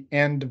 of the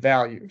end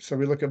value. So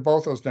we look at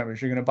both those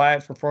numbers. You're going to buy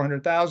it for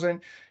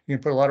 400,000. You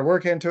can put a lot of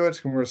work into it.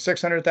 It's going to be worth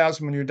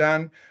 600,000 when you're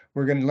done.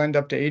 We're going to lend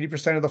up to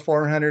 80% of the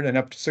 400 and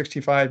up to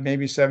 65,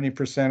 maybe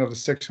 70% of the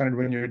 600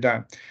 when you're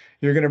done.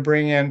 You're going to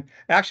bring in,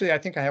 actually, I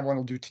think I have one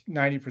will do 90%.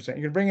 You're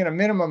going to bring in a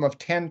minimum of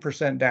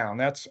 10% down.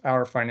 That's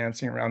our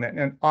financing around that,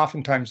 and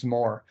oftentimes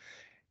more.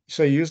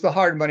 So you use the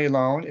hard money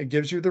loan. It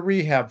gives you the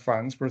rehab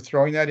funds. We're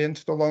throwing that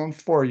into the loan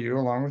for you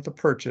along with the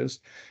purchase.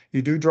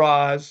 You do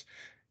draws,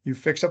 you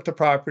fix up the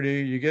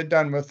property, you get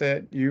done with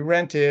it, you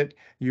rent it,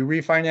 you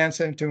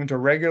refinance it into a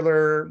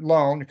regular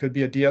loan. It could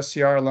be a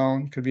DSCR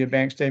loan, could be a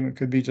bank statement,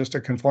 could be just a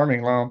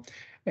conforming loan.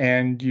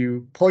 And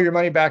you pull your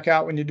money back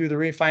out when you do the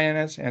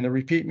refinance, and the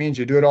repeat means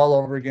you do it all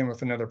over again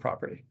with another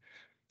property.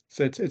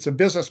 So it's a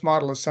business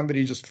model that some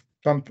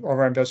of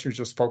our investors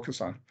just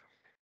focus on.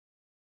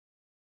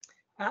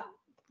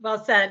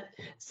 Well said.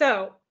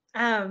 So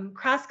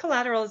cross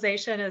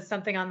collateralization is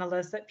something on the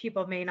list that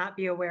people may not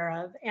be aware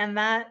of. And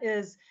that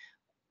is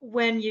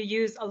when you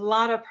use a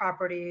lot of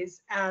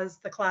properties as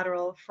the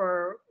collateral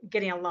for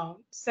getting a loan.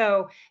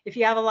 So if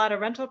you have a lot of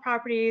rental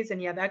properties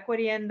and you have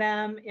equity in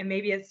them, and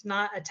maybe it's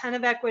not a ton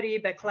of equity,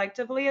 but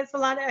collectively it's a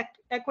lot of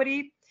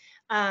equity,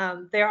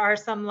 there are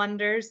some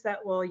lenders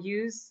that will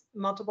use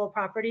multiple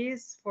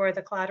properties for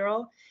the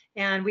collateral.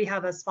 And we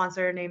have a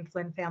sponsor named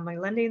Flynn Family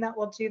Lending that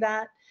will do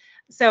that.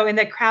 So in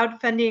the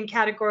crowdfunding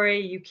category,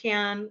 you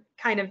can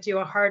kind of do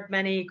a hard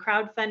money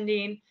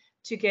crowdfunding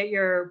to get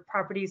your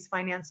properties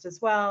financed as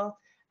well.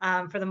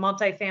 For the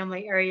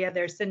multifamily area,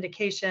 there's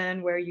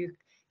syndication where you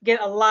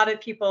get a lot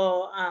of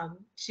people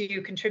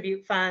to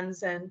contribute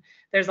funds, and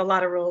there's a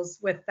lot of rules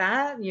with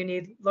that. You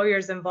need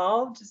lawyers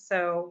involved,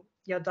 so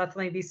you'll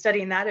definitely be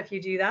studying that if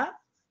you do that.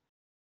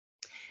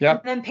 Yeah.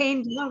 And then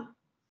paying down.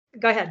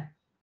 Go ahead.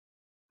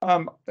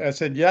 I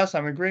said, yes,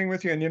 I'm agreeing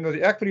with you. And,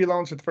 the equity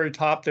loans at the very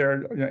top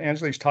there,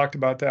 Angelique's talked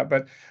about that,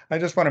 but I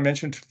just want to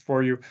mention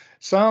for you,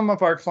 some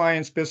of our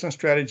clients' business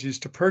strategies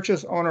to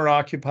purchase owner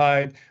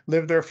occupied,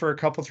 live there for a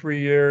couple, 3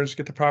 years,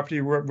 get the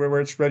property where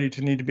it's ready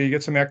to need to be,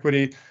 get some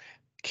equity.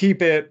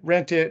 keep it,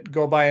 rent it,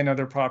 go buy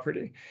another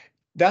property.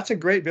 That's a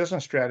great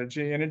business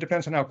strategy, and it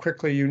depends on how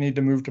quickly you need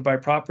to move to buy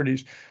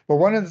properties. But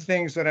one of the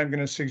things that I'm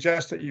going to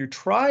suggest that you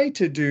try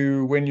to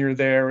do when you're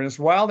there is,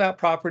 while that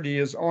property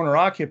is owner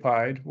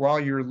occupied, while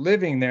you're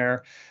living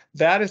there,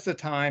 that is the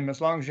time,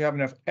 as long as you have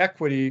enough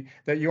equity,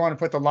 that you want to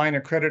put the line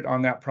of credit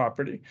on that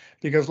property,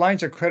 because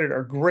lines of credit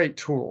are great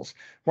tools.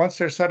 Once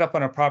they're set up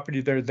on a property,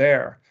 they're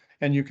there,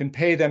 and you can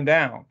pay them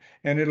down.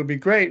 And it'll be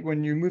great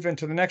when you move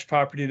into the next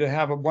property to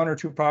have one or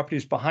two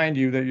properties behind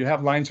you that you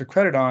have lines of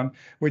credit on,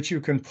 which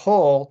you can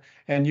pull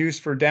and use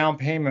for down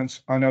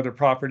payments on other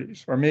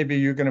properties. Or maybe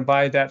you're going to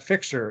buy that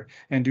fixer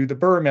and do the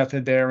Burr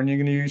method there, and you're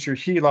going to use your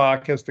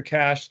HELOC as the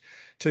cash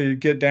to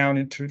get down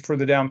into for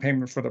the down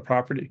payment for the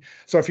property.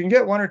 So if you can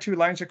get one or two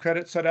lines of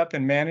credit set up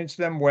and manage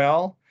them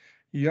well,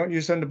 you don't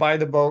use them to buy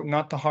the boat,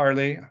 not the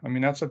Harley. I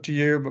mean, that's up to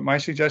you. But my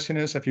suggestion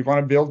is, if you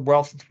want to build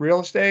wealth with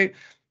real estate,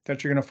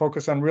 that you're going to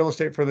focus on real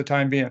estate for the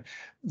time being.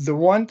 The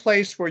one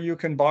place where you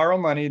can borrow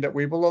money that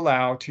we will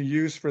allow to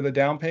use for the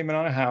down payment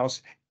on a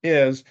house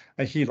is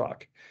a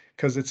HELOC,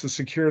 because it's a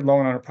secured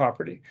loan on a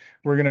property.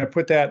 We're going to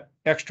put that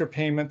extra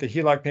payment, the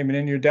HELOC payment,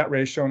 in your debt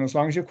ratio, and as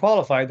long as you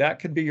qualify, that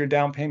could be your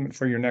down payment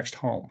for your next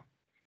home.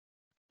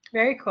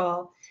 Very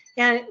cool.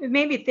 And it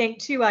made me think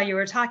too, while you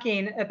were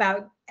talking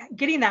about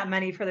getting that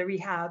money for the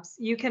rehabs,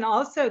 you can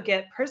also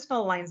get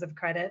personal lines of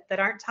credit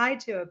that aren't tied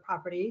to a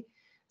property.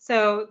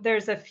 So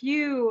there's a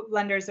few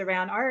lenders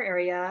around our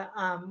area,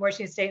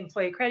 Washington State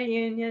Employee Credit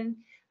Union.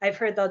 I've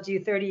heard they'll do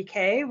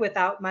 30K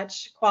without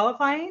much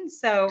qualifying.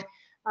 So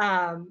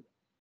I've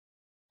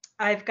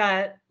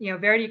got,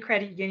 Verity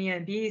Credit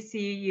Union,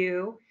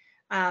 BCU,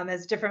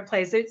 as different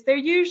places. They're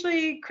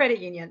usually credit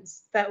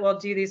unions that will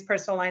do these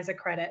personal lines of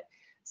credit.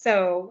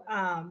 So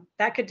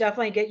that could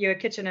definitely get you a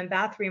kitchen and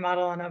bath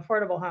remodel and an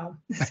affordable home.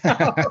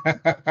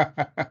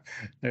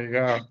 There you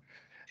go.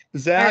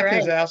 Zach Right.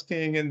 is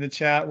asking in the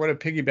chat what a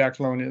piggyback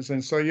loan is.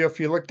 And so if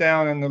you look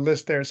down on the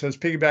list there, it says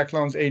piggyback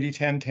loans 80,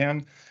 10,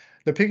 10.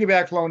 The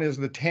piggyback loan is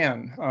the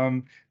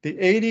 10. The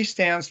 80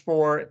 stands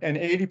for an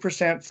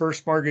 80%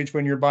 first mortgage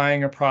when you're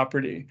buying a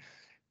property.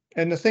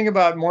 And the thing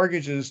about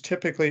mortgages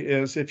typically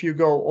is, if you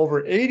go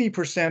over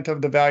 80%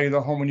 of the value of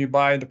the home when you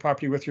buy the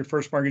property with your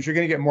first mortgage, you're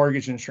going to get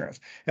mortgage insurance.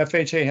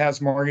 FHA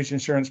has mortgage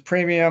insurance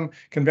premium.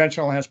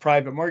 Conventional has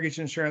private mortgage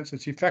insurance.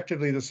 It's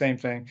effectively the same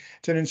thing.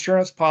 It's an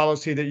insurance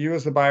policy that you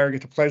as the buyer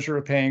get the pleasure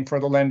of paying for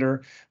the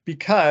lender,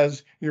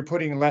 because you're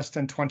putting less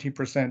than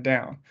 20%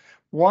 down.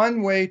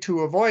 One way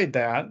to avoid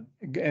that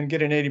and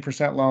get an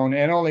 80% loan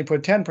and only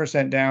put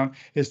 10% down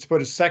is to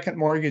put a second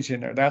mortgage in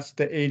there. That's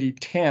the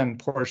 80-10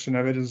 portion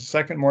of it, is a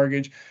second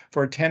mortgage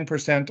for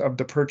 10% of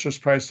the purchase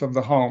price of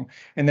the home.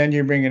 And then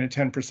you bring in a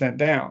 10%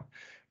 down.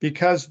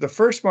 Because the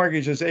first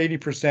mortgage is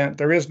 80%,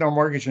 there is no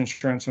mortgage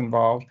insurance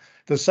involved.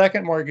 The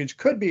second mortgage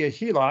could be a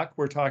HELOC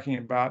we're talking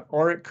about,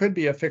 or it could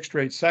be a fixed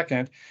rate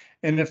second.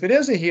 And if it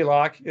is a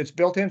HELOC, it's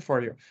built in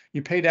for you.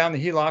 You pay down the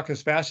HELOC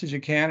as fast as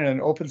you can, and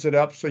it opens it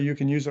up so you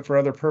can use it for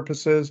other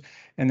purposes.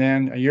 And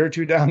then a year or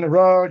two down the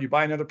road, you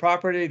buy another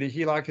property, the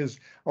HELOC is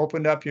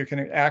opened up, you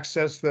can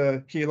access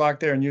the HELOC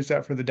there and use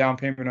that for the down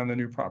payment on the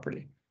new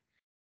property.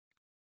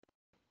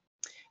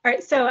 All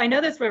right, so I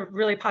know those were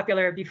really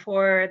popular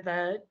before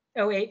the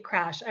 08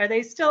 crash. Are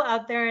they still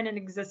out there and in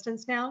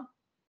existence now?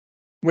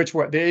 Which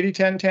what, the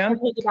 80-10-10?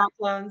 Piggyback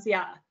loans,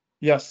 yeah.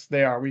 Yes,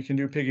 they are. We can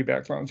do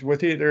piggyback loans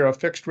with either a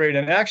fixed rate.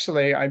 And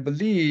actually, I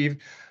believe,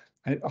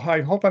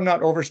 I hope I'm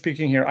not over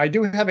speaking here, I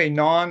do have a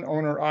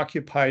non-owner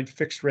occupied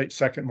fixed rate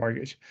second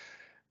mortgage.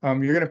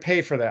 You're going to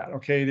pay for that.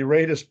 Okay. The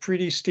rate is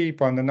pretty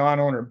steep on the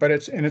non-owner, but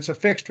it's a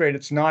fixed rate.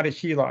 It's not a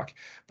HELOC,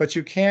 but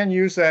you can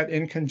use that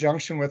in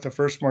conjunction with the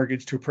first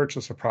mortgage to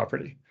purchase a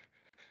property.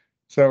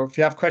 So if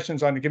you have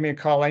questions on it, give me a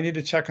call. I need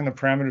to check on the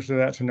parameters of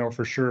that to know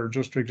for sure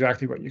just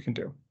exactly what you can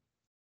do.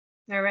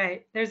 All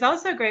right. There's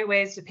also great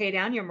ways to pay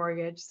down your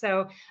mortgage.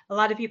 So a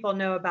lot of people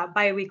know about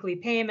biweekly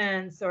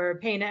payments or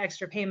paying an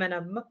extra payment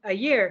a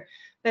year,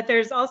 but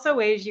there's also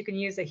ways you can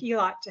use a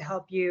HELOC to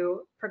help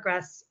you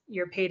progress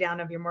your pay down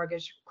of your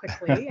mortgage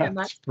quickly. And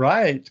that's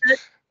right.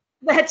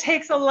 That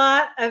takes a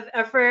lot of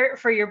effort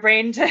for your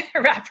brain to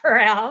wrap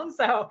around.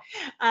 So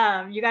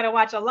you got to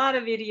watch a lot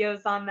of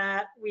videos on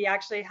that. We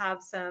actually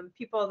have some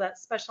people that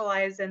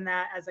specialize in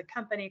that as a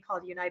company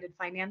called United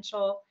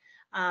Financial.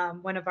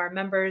 One of our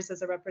members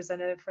is a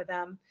representative for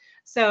them.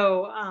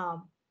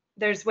 So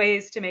there's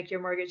ways to make your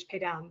mortgage pay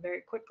down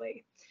very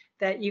quickly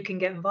that you can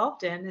get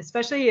involved in,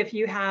 especially if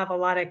you have a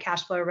lot of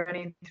cash flow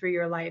running through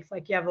your life.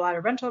 Like you have a lot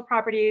of rental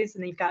properties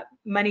and you've got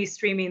money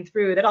streaming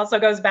through that also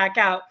goes back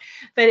out,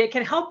 but it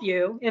can help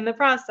you in the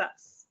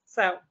process.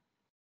 So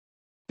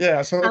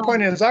yeah, so the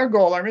point is, our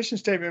goal, our mission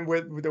statement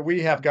that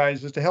we have,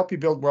 guys, is to help you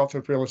build wealth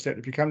with real estate.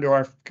 If you come to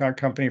our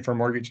company for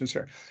mortgages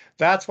here,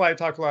 that's why I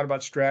talk a lot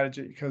about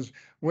strategy, because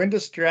when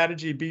does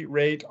strategy beat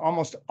rate?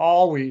 Almost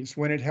always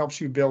when it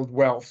helps you build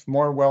wealth,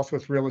 more wealth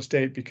with real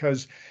estate,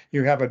 because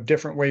you have a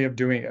different way of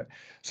doing it.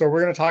 So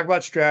we're going to talk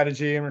about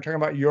strategy, and we're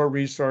talking about your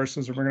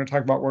resources, and we're going to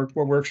talk about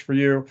what works for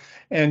you.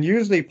 And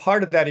usually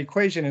part of that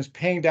equation is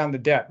paying down the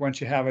debt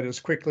once you have it as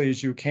quickly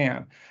as you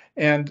can.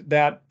 And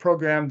that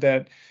program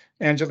that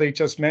Angelique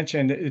just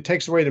mentioned, it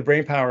takes away the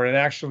brain power. And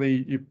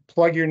actually, you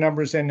plug your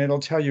numbers in, it'll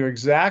tell you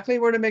exactly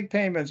where to make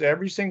payments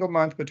every single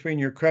month between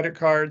your credit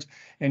cards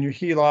and your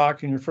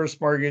HELOC and your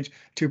first mortgage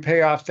to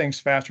pay off things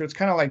faster. It's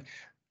kind of like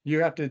you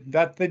have to,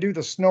 that they do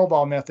the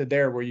snowball method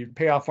there, where you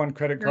pay off one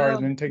credit card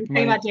and then take You're the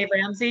talking money. about Dave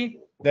Ramsey?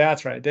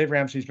 That's right, Dave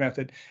Ramsey's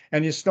method,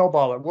 and you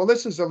snowball it. Well,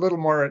 this is a little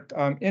more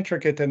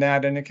intricate than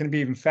that, and it can be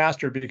even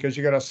faster because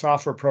you got a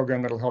software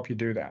program that'll help you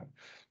do that.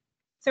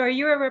 So are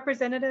you a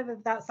representative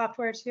of that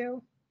software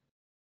too?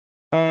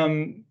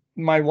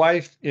 My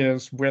wife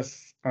is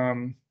with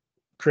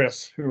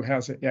Chris, who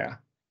has it. Yeah.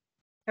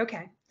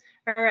 Okay.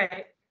 All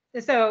right.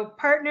 So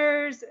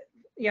partners,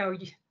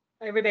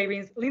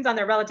 everybody leans on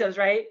their relatives,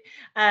 right?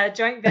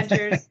 Joint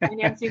ventures,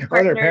 financing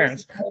Or their partners,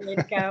 parents. is the way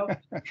to go.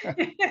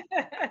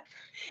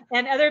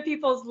 And other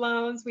people's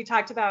loans, we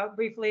talked about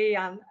briefly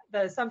on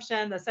the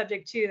assumption, the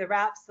subject to, the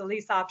wraps, the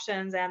lease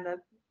options, and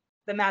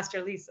the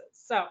master leases.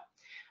 So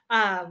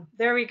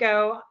there we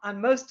go.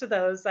 On most of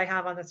those I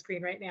have on the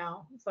screen right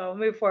now. So I'll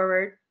move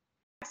forward.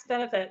 Tax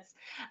benefits.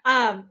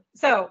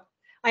 So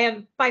I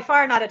am by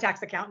far not a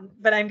tax accountant,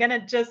 but I'm going to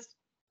just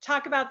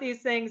talk about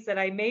these things that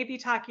I may be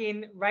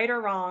talking right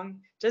or wrong.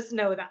 Just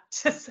know that.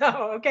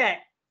 So, okay.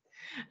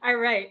 All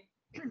right.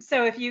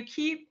 So if you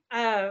keep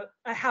a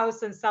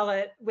house and sell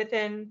it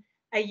within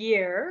a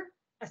year,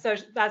 so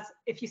that's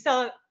if you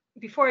sell it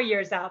before a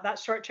year's out,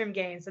 that's short-term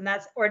gains, and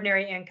that's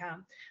ordinary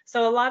income.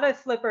 So a lot of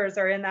flippers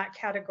are in that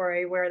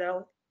category where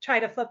they'll try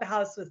to flip a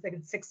house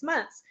within 6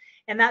 months,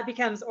 and that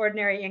becomes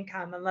ordinary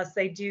income unless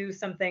they do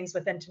some things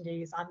with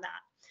entities on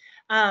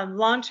that.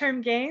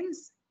 Long-term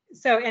gains,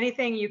 so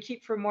anything you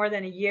keep for more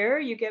than a year,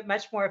 you get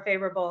much more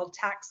favorable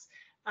tax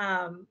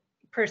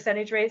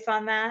percentage rates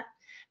on that.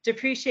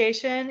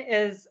 Depreciation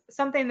is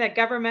something that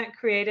government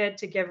created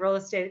to give real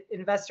estate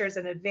investors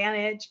an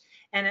advantage,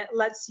 and it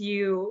lets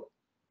you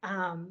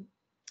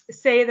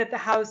say that the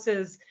house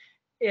is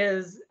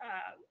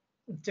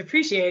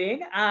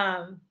depreciating.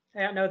 I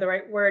don't know the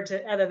right word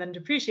other than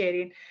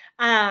depreciating.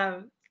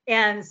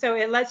 And so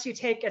it lets you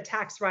take a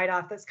tax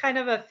write-off that's kind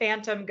of a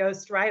phantom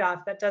ghost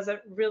write-off that doesn't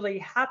really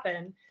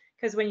happen,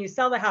 because when you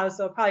sell the house,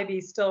 it'll probably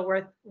be still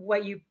worth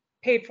what you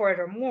paid for it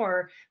or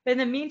more. But in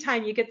the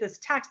meantime, you get this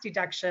tax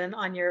deduction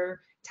on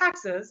your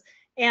taxes.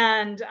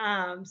 And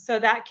so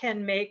that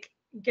can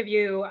give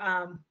you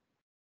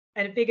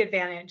a big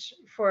advantage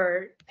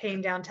for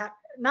paying down tax,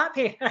 not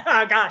paying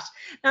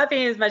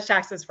as much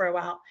taxes for a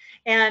while.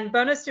 And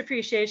bonus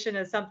depreciation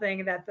is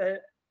something that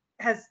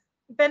has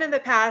been in the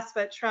past,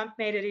 but Trump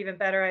made it even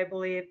better, I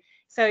believe.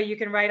 So you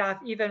can write off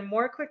even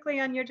more quickly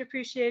on your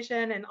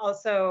depreciation. And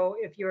also,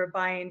 if you were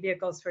buying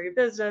vehicles for your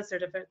business or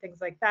different things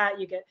like that,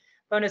 you get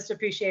bonus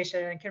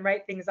depreciation and can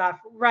write things off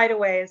right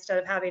away instead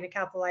of having to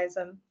capitalize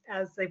them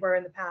as they were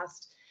in the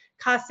past.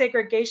 Cost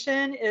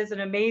segregation is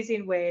an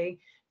amazing way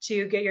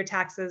to get your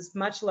taxes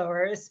much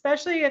lower,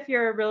 especially if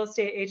you're a real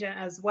estate agent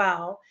as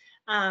well.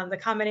 The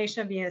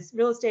combination of being a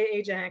real estate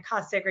agent and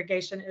cost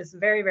segregation is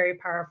very, very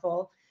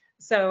powerful.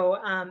 So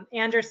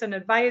Anderson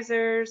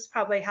Advisors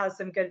probably has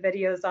some good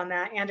videos on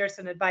that.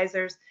 Anderson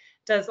Advisors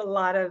does a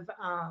lot of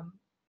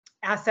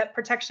asset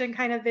protection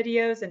kind of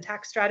videos and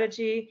tax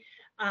strategy.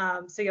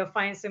 So you'll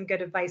find some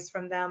good advice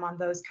from them on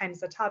those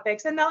kinds of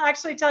topics. And they'll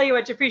actually tell you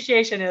what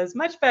depreciation is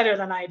much better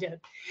than I did.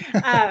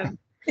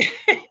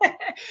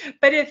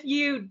 But if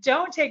you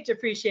don't take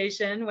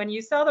depreciation, when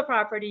you sell the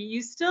property,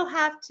 you still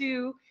have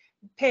to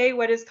pay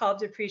what is called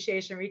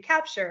depreciation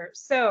recapture.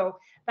 So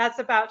that's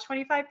about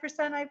 25%,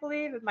 I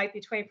believe. It might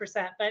be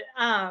 20%. But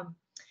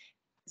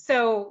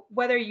so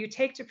whether you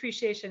take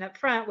depreciation up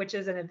front, which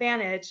is an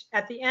advantage,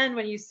 at the end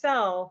when you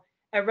sell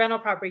a rental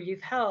property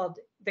you've held,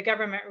 the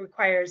government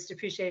requires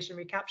depreciation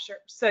recapture.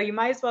 So you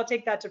might as well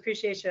take that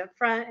depreciation up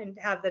front and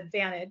have the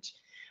advantage,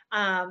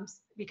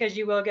 because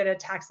you will get a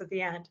tax at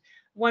the end.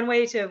 One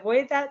way to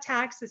avoid that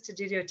tax is to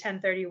do a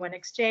 1031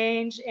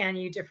 exchange, and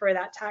you defer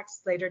that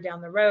tax later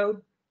down the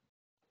road.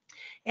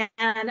 And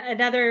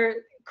another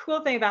cool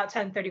thing about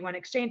 1031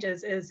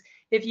 exchanges is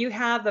if you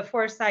have the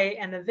foresight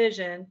and the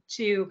vision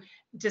to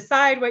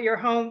decide what your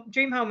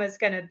dream home is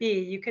going to be,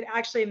 you could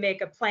actually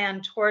make a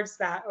plan towards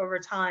that over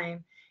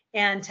time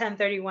and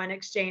 1031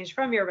 exchange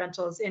from your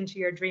rentals into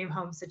your dream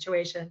home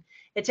situation.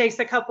 It takes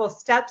a couple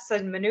steps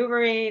and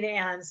maneuvering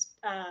and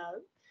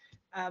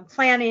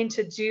planning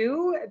to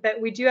do,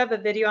 but we do have a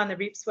video on the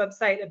REAPS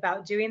website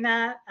about doing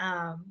that.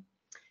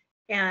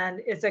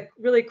 And it's a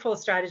really cool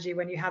strategy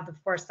when you have the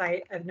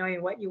foresight of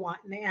knowing what you want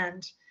in the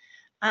end.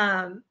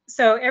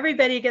 So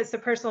everybody gets a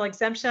personal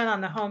exemption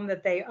on the home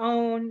that they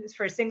own.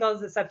 For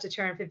singles, it's up to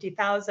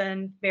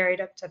 $250,000,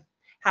 married up to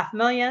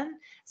 $500,000.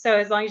 So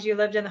as long as you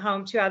lived in the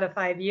home 2 out of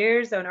 5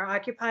 years, owner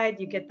occupied,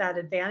 you get that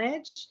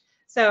advantage.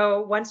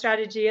 So one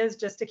strategy is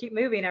just to keep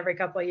moving every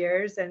couple of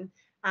years and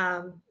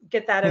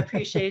get that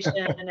appreciation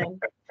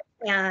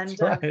and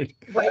right.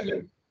 what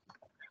you've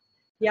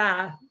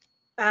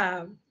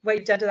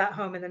done to that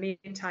home in the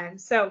meantime.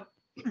 So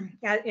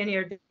in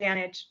your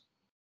advantage.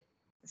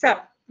 So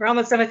we're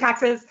almost done with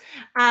taxes.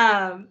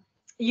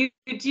 You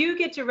do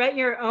get to rent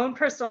your own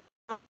personal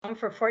home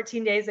for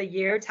 14 days a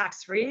year,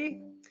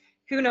 tax-free.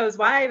 Who knows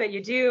why, but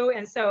you do.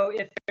 And so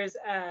if there's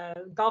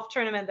a golf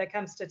tournament that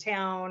comes to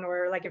town,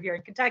 or like if you're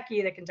in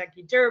Kentucky, the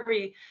Kentucky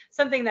Derby,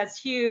 something that's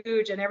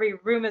huge and every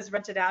room is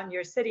rented out in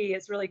your city,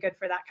 it's really good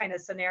for that kind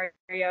of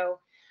scenario.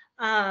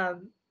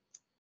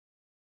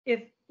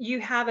 If you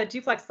have a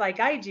duplex like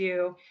I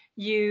do,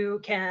 you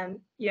can,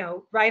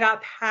 write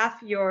off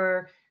half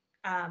your,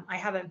 I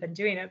haven't been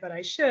doing it, but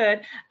I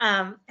should,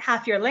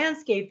 half your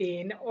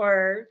landscaping,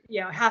 or,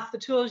 half the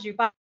tools you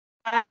buy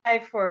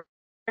for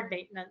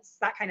maintenance,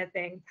 that kind of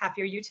thing. Half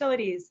your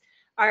utilities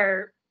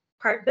are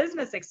part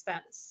business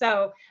expense.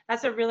 So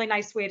that's a really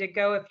nice way to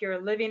go if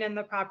you're living in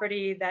the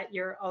property that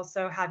you're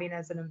also having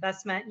as an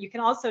investment. You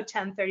can also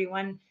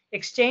 1031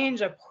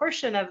 exchange a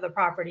portion of the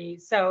property.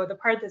 So the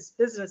part that's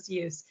business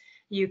use,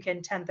 you can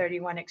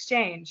 1031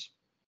 exchange.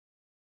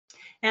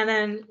 And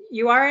then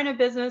you are in a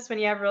business when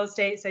you have real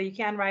estate, so you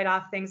can write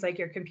off things like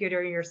your computer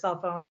or your cell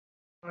phone.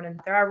 And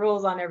there are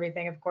rules on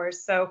everything, of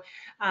course. So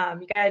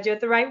you got to do it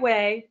the right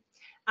way.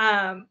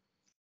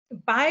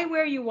 Buy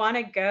where you want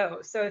to go.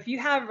 So if you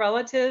have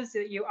relatives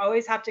that you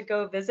always have to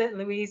go visit in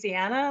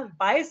Louisiana,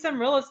 buy some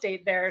real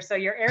estate there so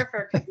your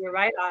airfare could be a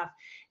write-off.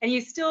 And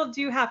you still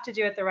do have to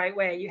do it the right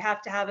way. You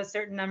have to have a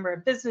certain number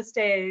of business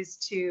days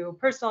to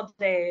personal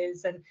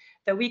days, and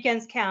the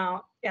weekends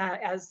count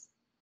as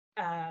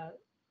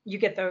you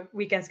get the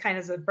weekends kind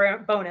of as a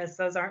bonus.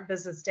 Those aren't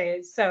business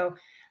days. So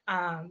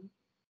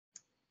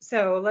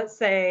let's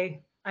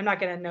say, I'm not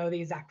going to know the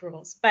exact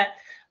rules, but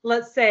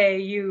let's say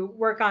you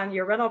work on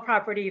your rental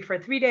property for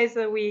 3 days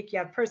of the week, you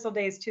have personal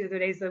days 2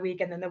 days of the week,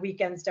 and then the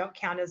weekends don't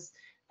count as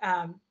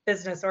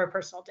business or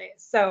personal days.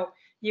 So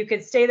you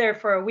could stay there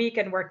for a week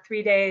and work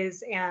 3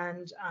 days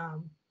and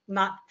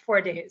not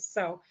 4 days.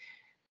 So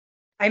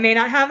I may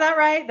not have that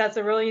right. That's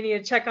a rule you need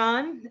to check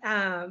on.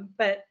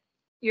 But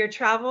your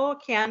travel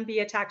can be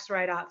a tax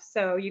write-off.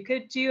 So you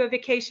could do a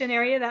vacation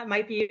area that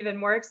might be even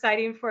more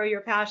exciting for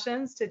your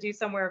passions, to do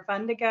somewhere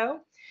fun to go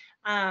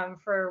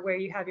for where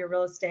you have your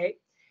real estate.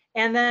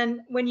 And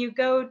then when you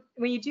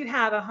do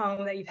have a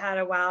home that you've had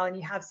a while and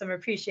you have some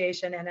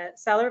appreciation in it,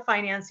 seller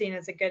financing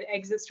is a good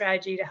exit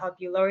strategy to help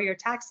you lower your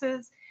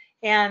taxes.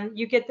 And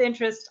you get the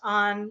interest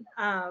on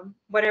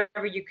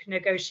whatever you can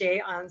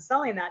negotiate on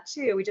selling that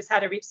too. We just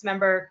had a REAPS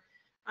member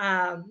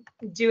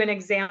do an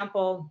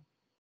example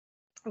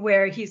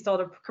where he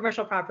sold a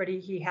commercial property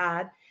he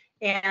had,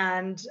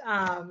 and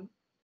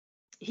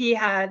he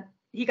got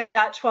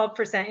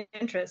 12%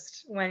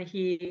 interest when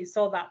he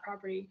sold that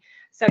property.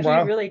 So he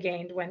really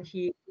gained when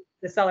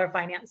the seller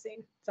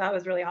financing. So that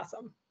was really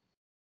awesome.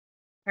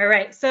 All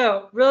right.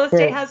 So real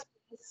estate has.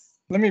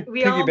 Let me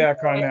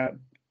piggyback on that,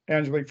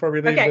 Angelique, before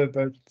we leave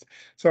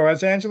so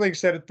as Angelique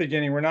said at the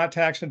beginning, we're not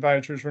tax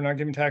advisors. We're not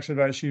giving tax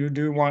advice. You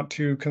do want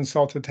to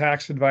consult a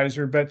tax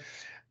advisor, but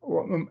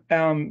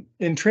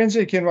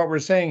intrinsic in what we're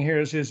saying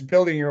here is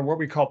building your what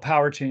we call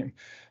power team.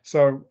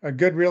 So a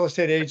good real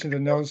estate agent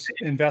that knows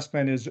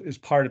investment is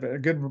part of it. A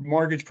good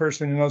mortgage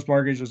person who knows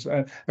mortgages,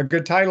 a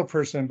good title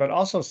person, but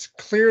also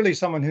clearly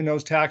someone who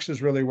knows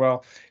taxes really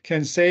well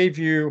can save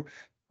you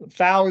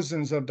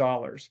thousands of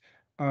dollars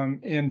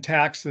in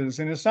taxes.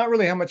 And it's not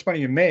really how much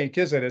money you make,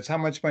 is it? It's how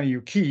much money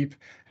you keep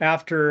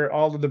after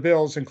all of the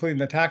bills, including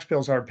the tax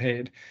bills, are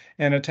paid.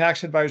 And a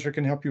tax advisor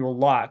can help you a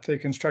lot. They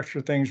can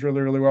structure things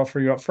really, really well for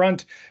you up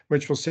front,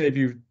 which will save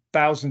you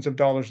thousands of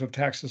dollars of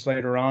taxes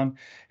later on.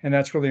 And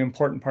that's really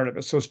important part of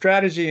it. So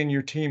strategy in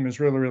your team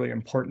is really, really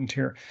important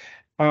here.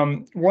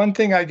 One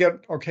thing I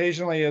get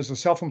occasionally is a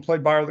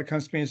self-employed buyer that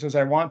comes to me and says,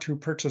 I want to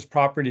purchase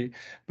property,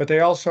 but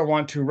they also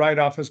want to write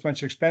off as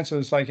much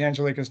expenses like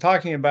Angelique is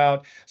talking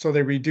about, so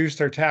they reduce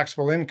their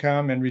taxable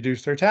income and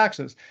reduce their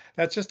taxes.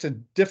 That's just a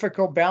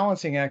difficult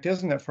balancing act,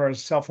 isn't it, for our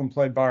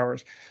self-employed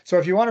borrowers? So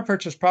if you want to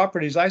purchase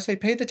properties, I say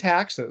pay the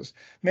taxes,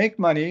 make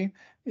money,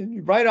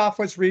 write off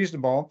what's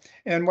reasonable.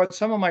 And what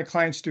some of my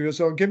clients do is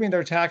they'll give me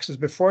their taxes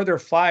before they're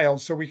filed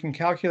so we can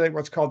calculate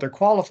what's called their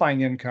qualifying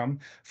income.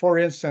 For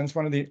instance,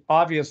 one of the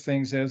obvious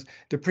things is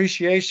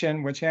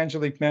depreciation, which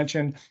Angelique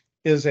mentioned,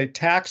 is a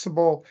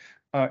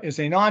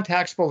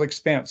non-taxable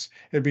expense.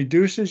 It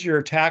reduces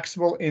your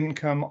taxable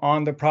income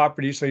on the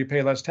property, so you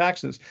pay less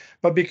taxes.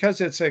 But because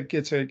it's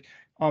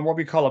on what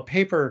we call a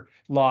paper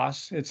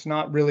loss, it's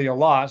not really a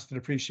loss, the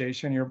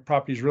depreciation, your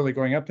property is really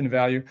going up in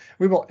value,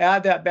 we will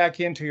add that back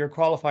into your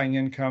qualifying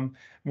income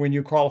when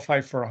you qualify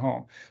for a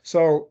home.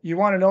 So you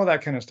want to know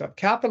that kind of stuff.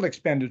 Capital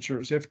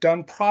expenditures, if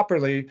done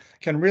properly,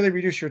 can really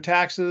reduce your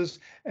taxes,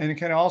 and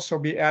can also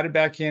be added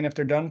back in if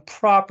they're done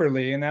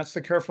properly. And that's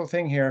the careful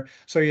thing here.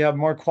 So you have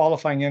more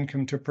qualifying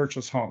income to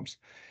purchase homes.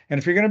 And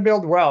if you're going to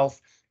build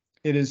wealth,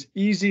 it is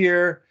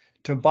easier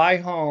to buy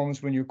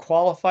homes when you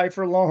qualify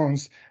for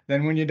loans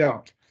than when you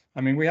don't.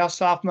 I mean, we have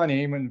soft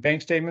money, when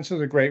bank statements is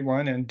a great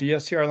one, and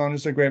DSCR loan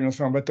is a great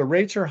one, but the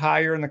rates are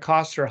higher and the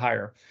costs are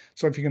higher.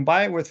 So if you can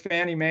buy it with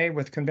Fannie Mae,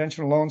 with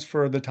conventional loans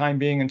for the time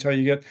being until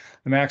you get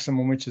the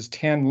maximum, which is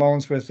 10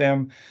 loans with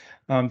them,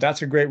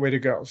 that's a great way to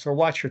go. So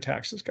watch your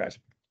taxes, guys.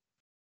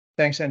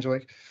 Thanks,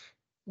 Angelique.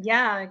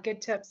 Yeah, good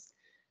tips.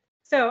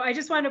 So I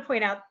just wanted to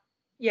point out,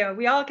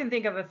 we all can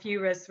think of a few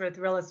risks with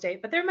real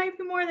estate, but there might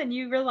be more than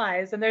you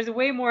realize. And there's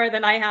way more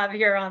than I have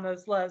here on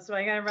this list. So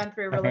I'm going to run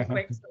through really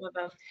quick some of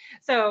them.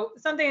 So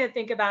something to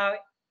think about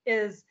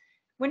is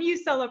when you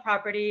sell a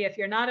property, if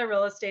you're not a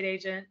real estate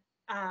agent,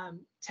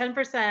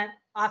 10%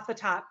 off the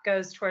top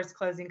goes towards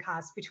closing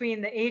costs between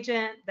the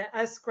agent, the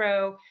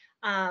escrow,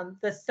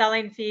 the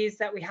selling fees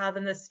that we have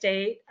in the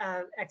state,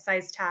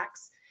 excise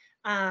tax.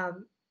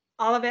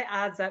 All of it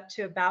adds up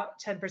to about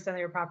 10% of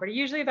your property,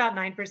 usually about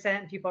 9%,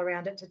 and people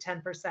round it to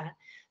 10%.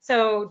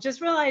 So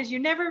just realize you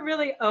never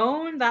really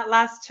own that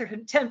last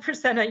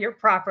 10% of your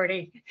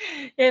property.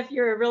 If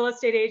you're a real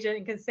estate agent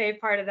and can save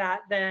part of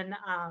that, then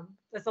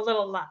it's a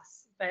little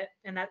less.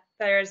 And that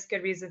there's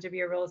good reason to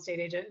be a real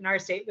estate agent in our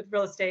state with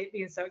real estate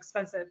being so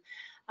expensive,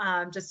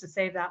 just to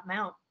save that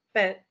amount.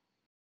 But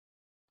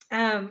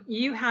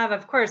you have,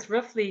 of course,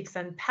 roof leaks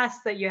and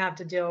pests that you have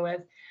to deal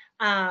with.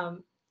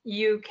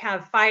 You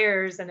have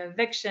fires and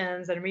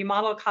evictions and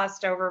remodel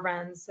cost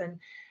overruns and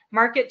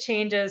market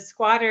changes,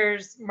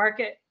 squatters,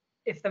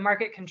 if the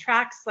market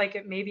contracts like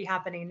it may be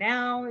happening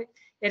now,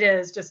 it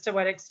is, just to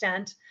what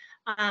extent.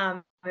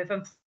 If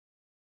an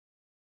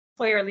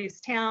employer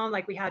leaves town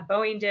like we had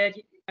Boeing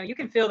did, you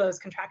can feel those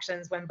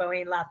contractions when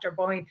Boeing left, or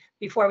Boeing,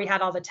 before we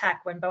had all the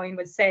tech, when Boeing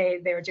would say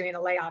they were doing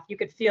a layoff, you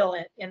could feel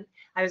it. And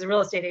I was a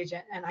real estate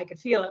agent and I could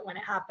feel it when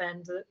it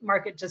happened. The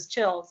market just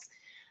chills.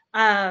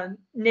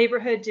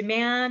 Neighborhood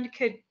demand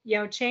could,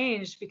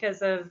 change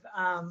because of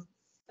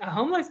a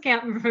homeless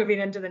camp moving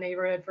into the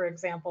neighborhood, for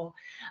example.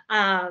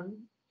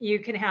 You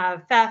can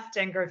have theft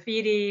and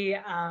graffiti.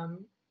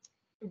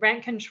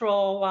 Rent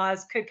control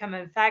laws could come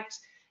in effect.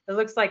 It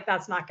looks like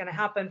that's not going to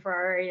happen for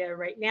our area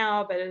right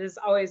now, but it is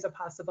always a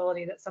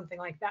possibility that something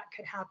like that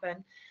could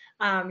happen.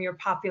 Your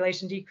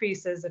population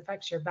decreases,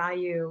 affects your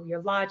value,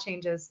 your law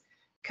changes,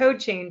 code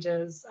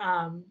changes,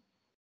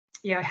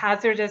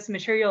 hazardous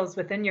materials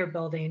within your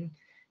building,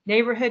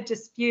 neighborhood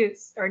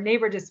disputes or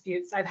neighbor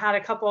disputes. I've had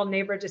a couple of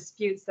neighbor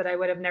disputes that I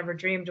would have never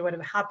dreamed would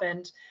have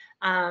happened.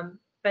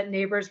 But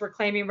neighbors were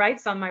claiming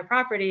rights on my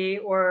property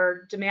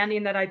or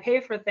demanding that I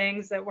pay for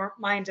things that weren't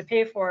mine to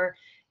pay for.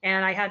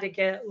 And I had to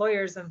get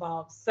lawyers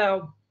involved.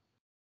 So,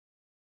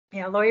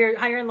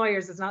 hiring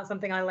lawyers is not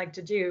something I like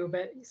to do,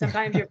 but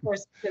sometimes you're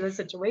forced into the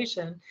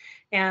situation.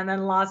 And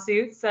then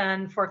lawsuits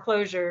and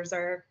foreclosures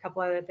are a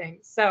couple other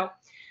things. So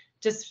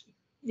just,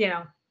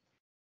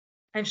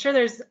 I'm sure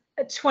there's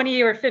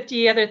 20 or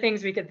 50 other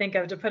things we could think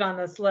of to put on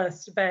this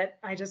list, but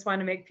I just want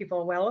to make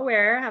people well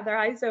aware, have their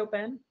eyes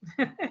open.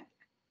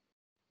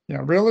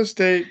 Yeah, real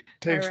estate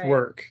takes right.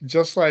 work,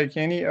 just like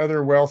any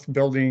other wealth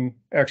building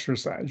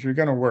exercise. You're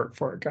going to work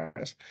for it,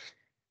 guys.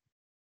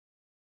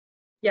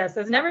 Yes,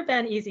 it's never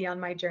been easy on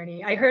my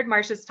journey. I heard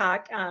Marcia's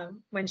talk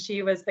when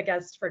she was the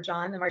guest for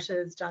John, and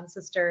Marcia is John's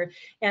sister,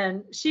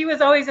 and she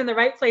was always in the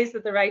right place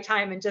at the right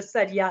time and just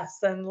said yes,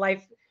 and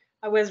life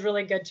was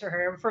really good to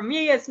her. For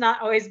me, it's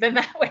not always been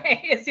that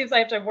way. It seems I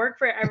have to work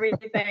for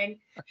everything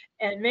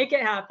and make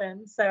it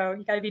happen. So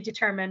you got to be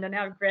determined and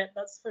have grit,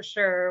 that's for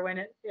sure,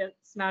 when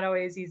it's not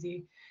always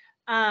easy.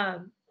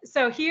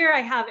 So here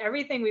I have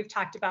everything we've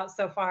talked about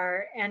so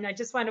far, and I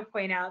just want to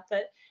point out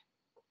that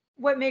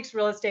what makes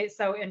real estate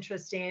so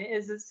interesting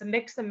is it's a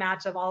mix and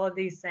match of all of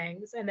these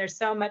things. And there's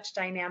so much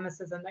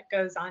dynamicism that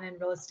goes on in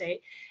real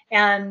estate.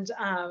 And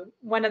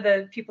one of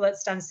the people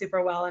that's done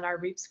super well in our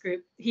REAPS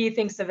group, he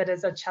thinks of it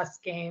as a chess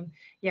game.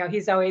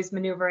 He's always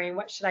maneuvering,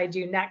 what should I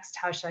do next?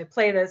 How should I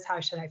play this? How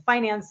should I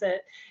finance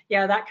it?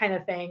 That kind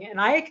of thing. And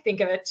I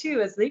think of it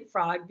too as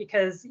leapfrog,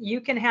 because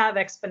you can have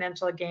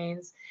exponential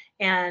gains.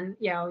 And,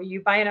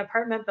 you buy an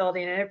apartment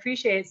building and it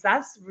appreciates.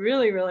 That's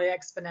really, really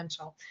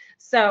exponential.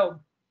 So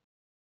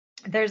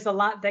there's a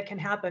lot that can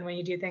happen when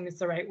you do things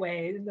the right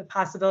way. The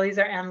possibilities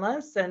are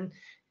endless and,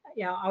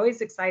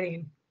 always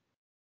exciting.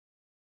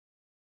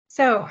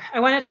 So I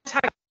want to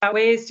talk about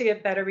ways to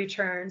get better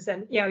returns.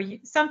 And,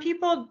 some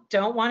people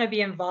don't want to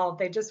be involved.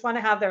 They just want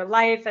to have their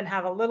life and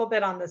have a little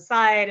bit on the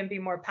side and be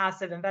more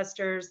passive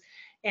investors.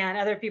 And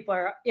other people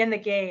are in the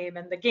game,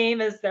 and the game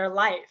is their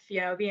life.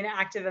 Being an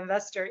active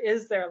investor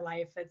is their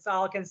life. It's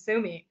all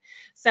consuming.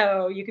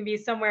 So you can be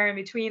somewhere in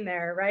between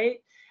there,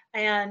 right?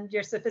 And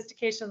your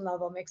sophistication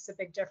level makes a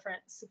big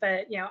difference.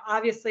 But,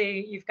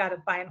 obviously you've got to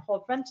buy and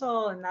hold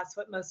rental, and that's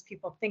what most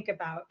people think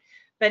about.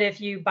 But if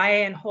you buy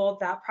and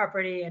hold that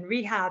property and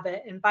rehab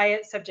it and buy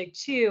it subject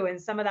to, and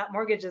some of that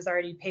mortgage is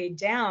already paid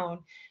down,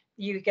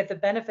 you get the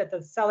benefit that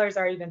the seller's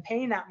already been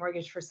paying that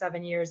mortgage for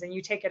 7 years and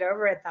you take it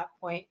over at that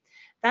point.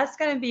 That's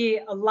going to be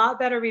a lot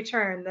better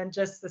return than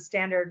just the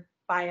standard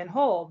buy and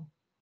hold.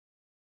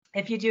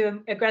 If you do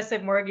an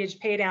aggressive mortgage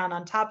pay down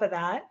on top of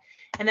that,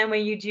 and then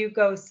when you do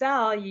go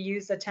sell, you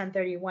use a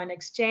 1031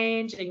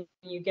 exchange and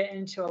you get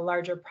into a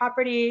larger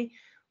property.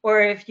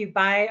 Or if you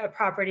buy a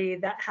property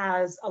that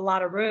has a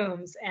lot of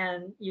rooms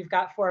and you've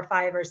got 4 or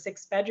 5 or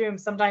 6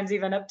 bedrooms, sometimes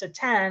even up to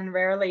 10,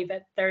 rarely,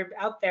 but they're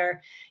out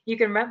there, you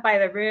can rent by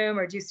the room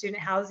or do student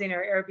housing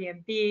or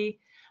Airbnb.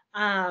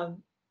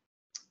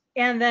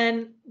 And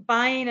then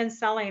buying and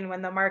selling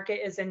when the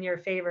market is in your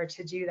favor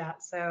to do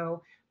that.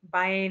 So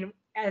buying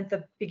at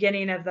the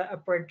beginning of the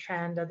upward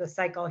trend of the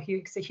cycle.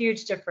 It's a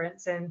huge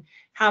difference in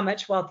how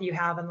much wealth you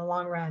have in the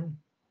long run.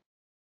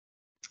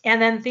 And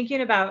then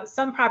thinking about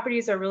some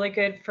properties are really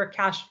good for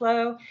cash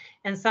flow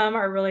and some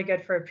are really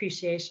good for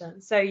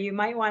appreciation. So you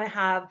might want to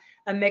have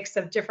a mix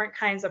of different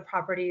kinds of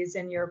properties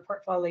in your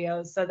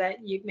portfolio so that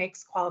it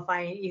makes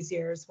qualifying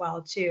easier as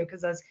well too,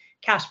 because those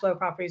cash flow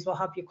properties will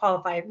help you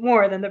qualify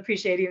more than the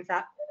appreciating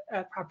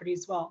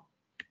properties will.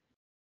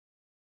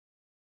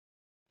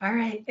 All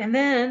right, and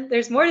then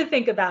there's more to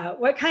think about.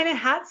 What kind of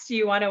hats do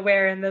you want to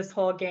wear in this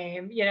whole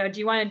game? You know, do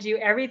you want to do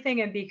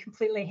everything and be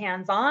completely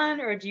hands-on,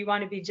 or do you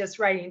want to be just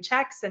writing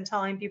checks and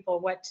telling people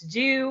what to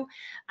do?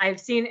 I've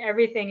seen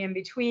everything in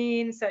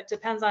between, so it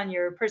depends on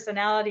your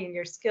personality and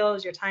your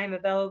skills, your time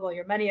available,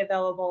 your money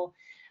available.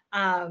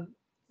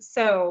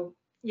 So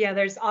yeah,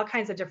 there's all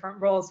kinds of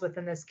different roles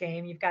within this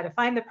game. You've got to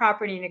find the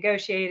property,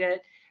 negotiate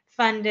it,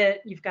 fund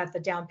it. You've got the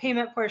down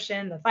payment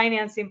portion, the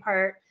financing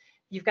part.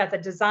 You've got the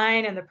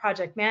design and the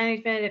project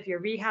management if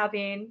you're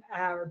rehabbing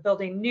or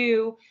building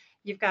new.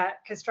 You've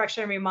got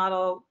construction,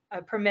 remodel,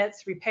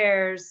 permits,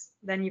 repairs.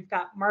 Then you've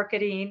got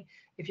marketing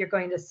if you're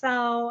going to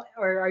sell,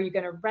 or are you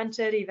going to rent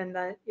it? Even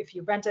if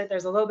you rent it,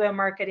 there's a little bit of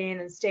marketing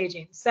and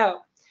staging.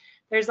 So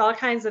there's all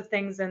kinds of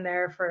things in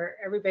there for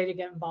everybody to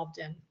get involved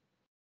in.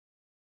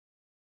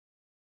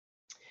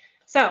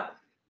 So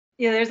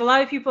there's a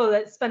lot of people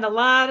that spend a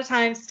lot of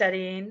time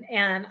studying,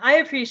 and I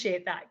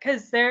appreciate that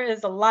because there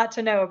is a lot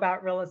to know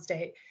about real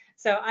estate.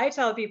 So I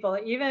tell people,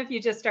 even if you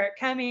just start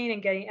coming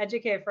and getting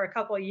educated for a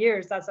couple of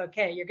years, that's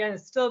okay. You're going to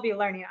still be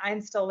learning. I'm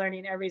still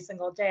learning every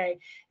single day.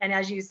 And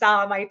as you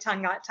saw, my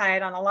tongue got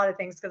tied on a lot of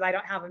things because I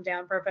don't have them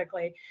down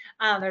perfectly.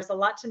 There's a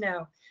lot to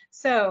know.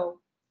 So,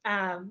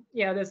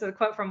 this is a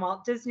quote from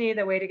Walt Disney: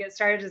 "The way to get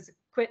started is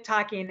quit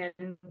talking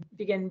and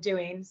begin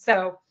doing."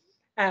 So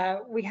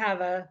we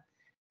have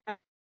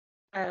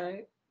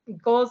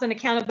goals and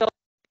accountability,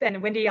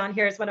 and Wendy on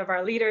here is one of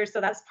our leaders,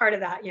 so that's part of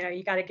that.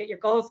 You got to get your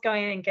goals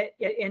going and get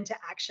it into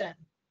action.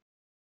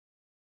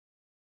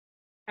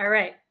 All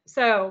right,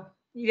 so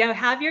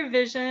have your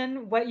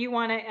vision, what you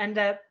want to end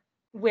up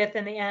with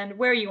in the end,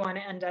 where you want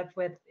to end up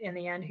with in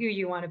the end, who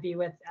you want to be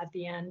with at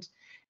the end,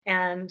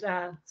 and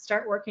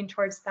start working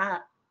towards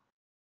that.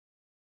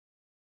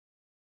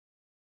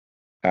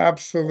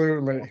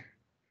 Absolutely.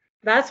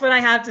 That's what I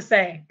have to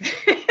say.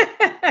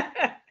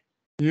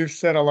 You've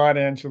said a lot,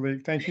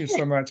 Angelique. Thank you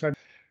so much.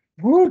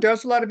 Woo,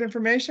 that's a lot of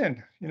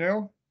information,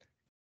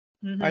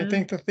 I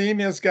think the theme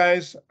is,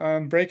 guys,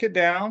 break it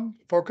down,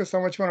 focus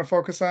on what you want to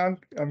focus on.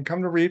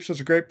 Come to Reaps is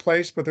a great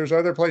place, but there's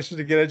other places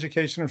to get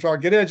education as well.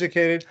 Get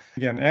educated.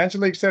 Again,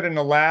 Angelique said in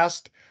the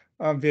last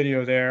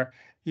video there,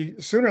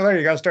 sooner or later,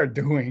 you got to start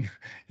doing.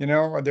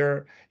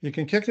 You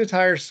can kick the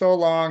tires so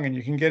long and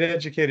you can get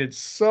educated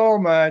so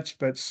much,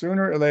 but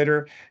sooner or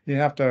later, you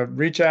have to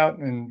reach out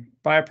and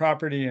buy a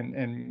property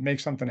and make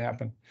something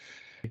happen.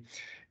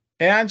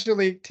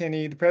 Angelique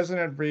Tinney, the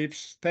president of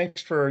Reaps,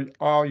 thanks for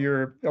all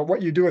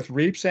what you do with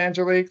Reaps,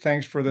 Angelique.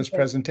 Thanks for this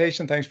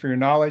presentation. Thanks for your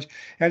knowledge.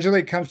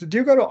 Angelique, do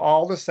you go to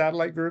all the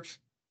satellite groups?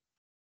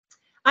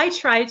 I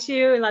try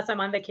to, unless I'm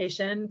on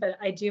vacation, but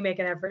I do make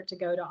an effort to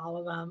go to all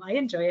of them. I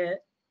enjoy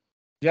it.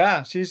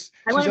 Yeah, she's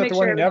at the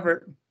one in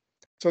Everett.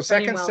 So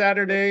second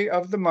Saturday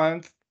of the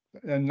month,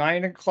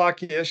 9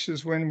 o'clock-ish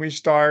is when we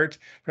start.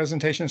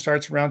 Presentation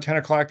starts around 10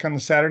 o'clock on the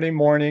Saturday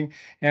morning.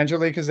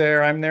 Angelique is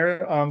there. I'm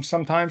there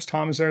sometimes.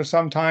 Tom is there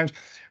sometimes.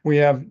 We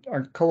have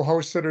our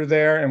co-hosts that are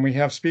there, and we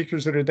have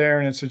speakers that are there,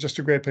 and it's just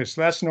a great place.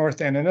 So that's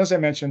North End. And as I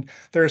mentioned,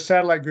 there are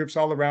satellite groups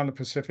all around the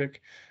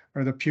Pacific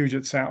or the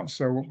Puget Sound.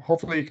 So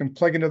hopefully you can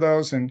plug into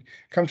those and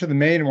come to the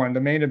main one,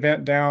 the main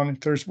event down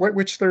Thursday.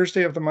 Which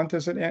Thursday of the month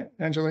is it,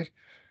 Angelique?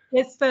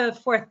 It's the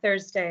fourth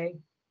Thursday.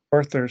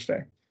 Fourth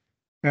Thursday.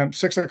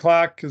 6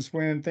 o'clock is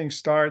when things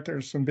start.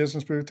 There's some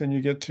business booth and you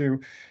get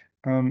to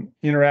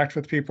interact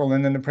with people.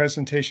 And then the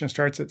presentation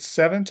starts at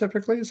 7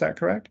 typically. Is that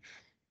correct?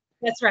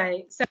 That's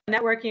right. So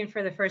networking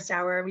for the first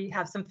hour. We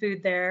have some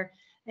food there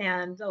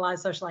and a lot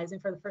of socializing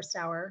for the first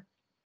hour.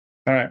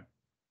 All right.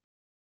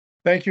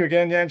 Thank you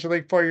again,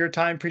 Angelique, for your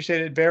time.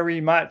 Appreciate it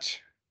very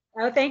much.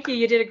 Oh, thank you.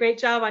 You did a great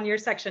job on your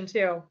section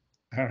too.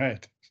 All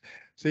right.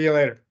 See you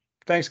later.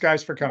 Thanks,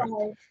 guys, for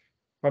coming.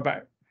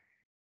 Bye-bye.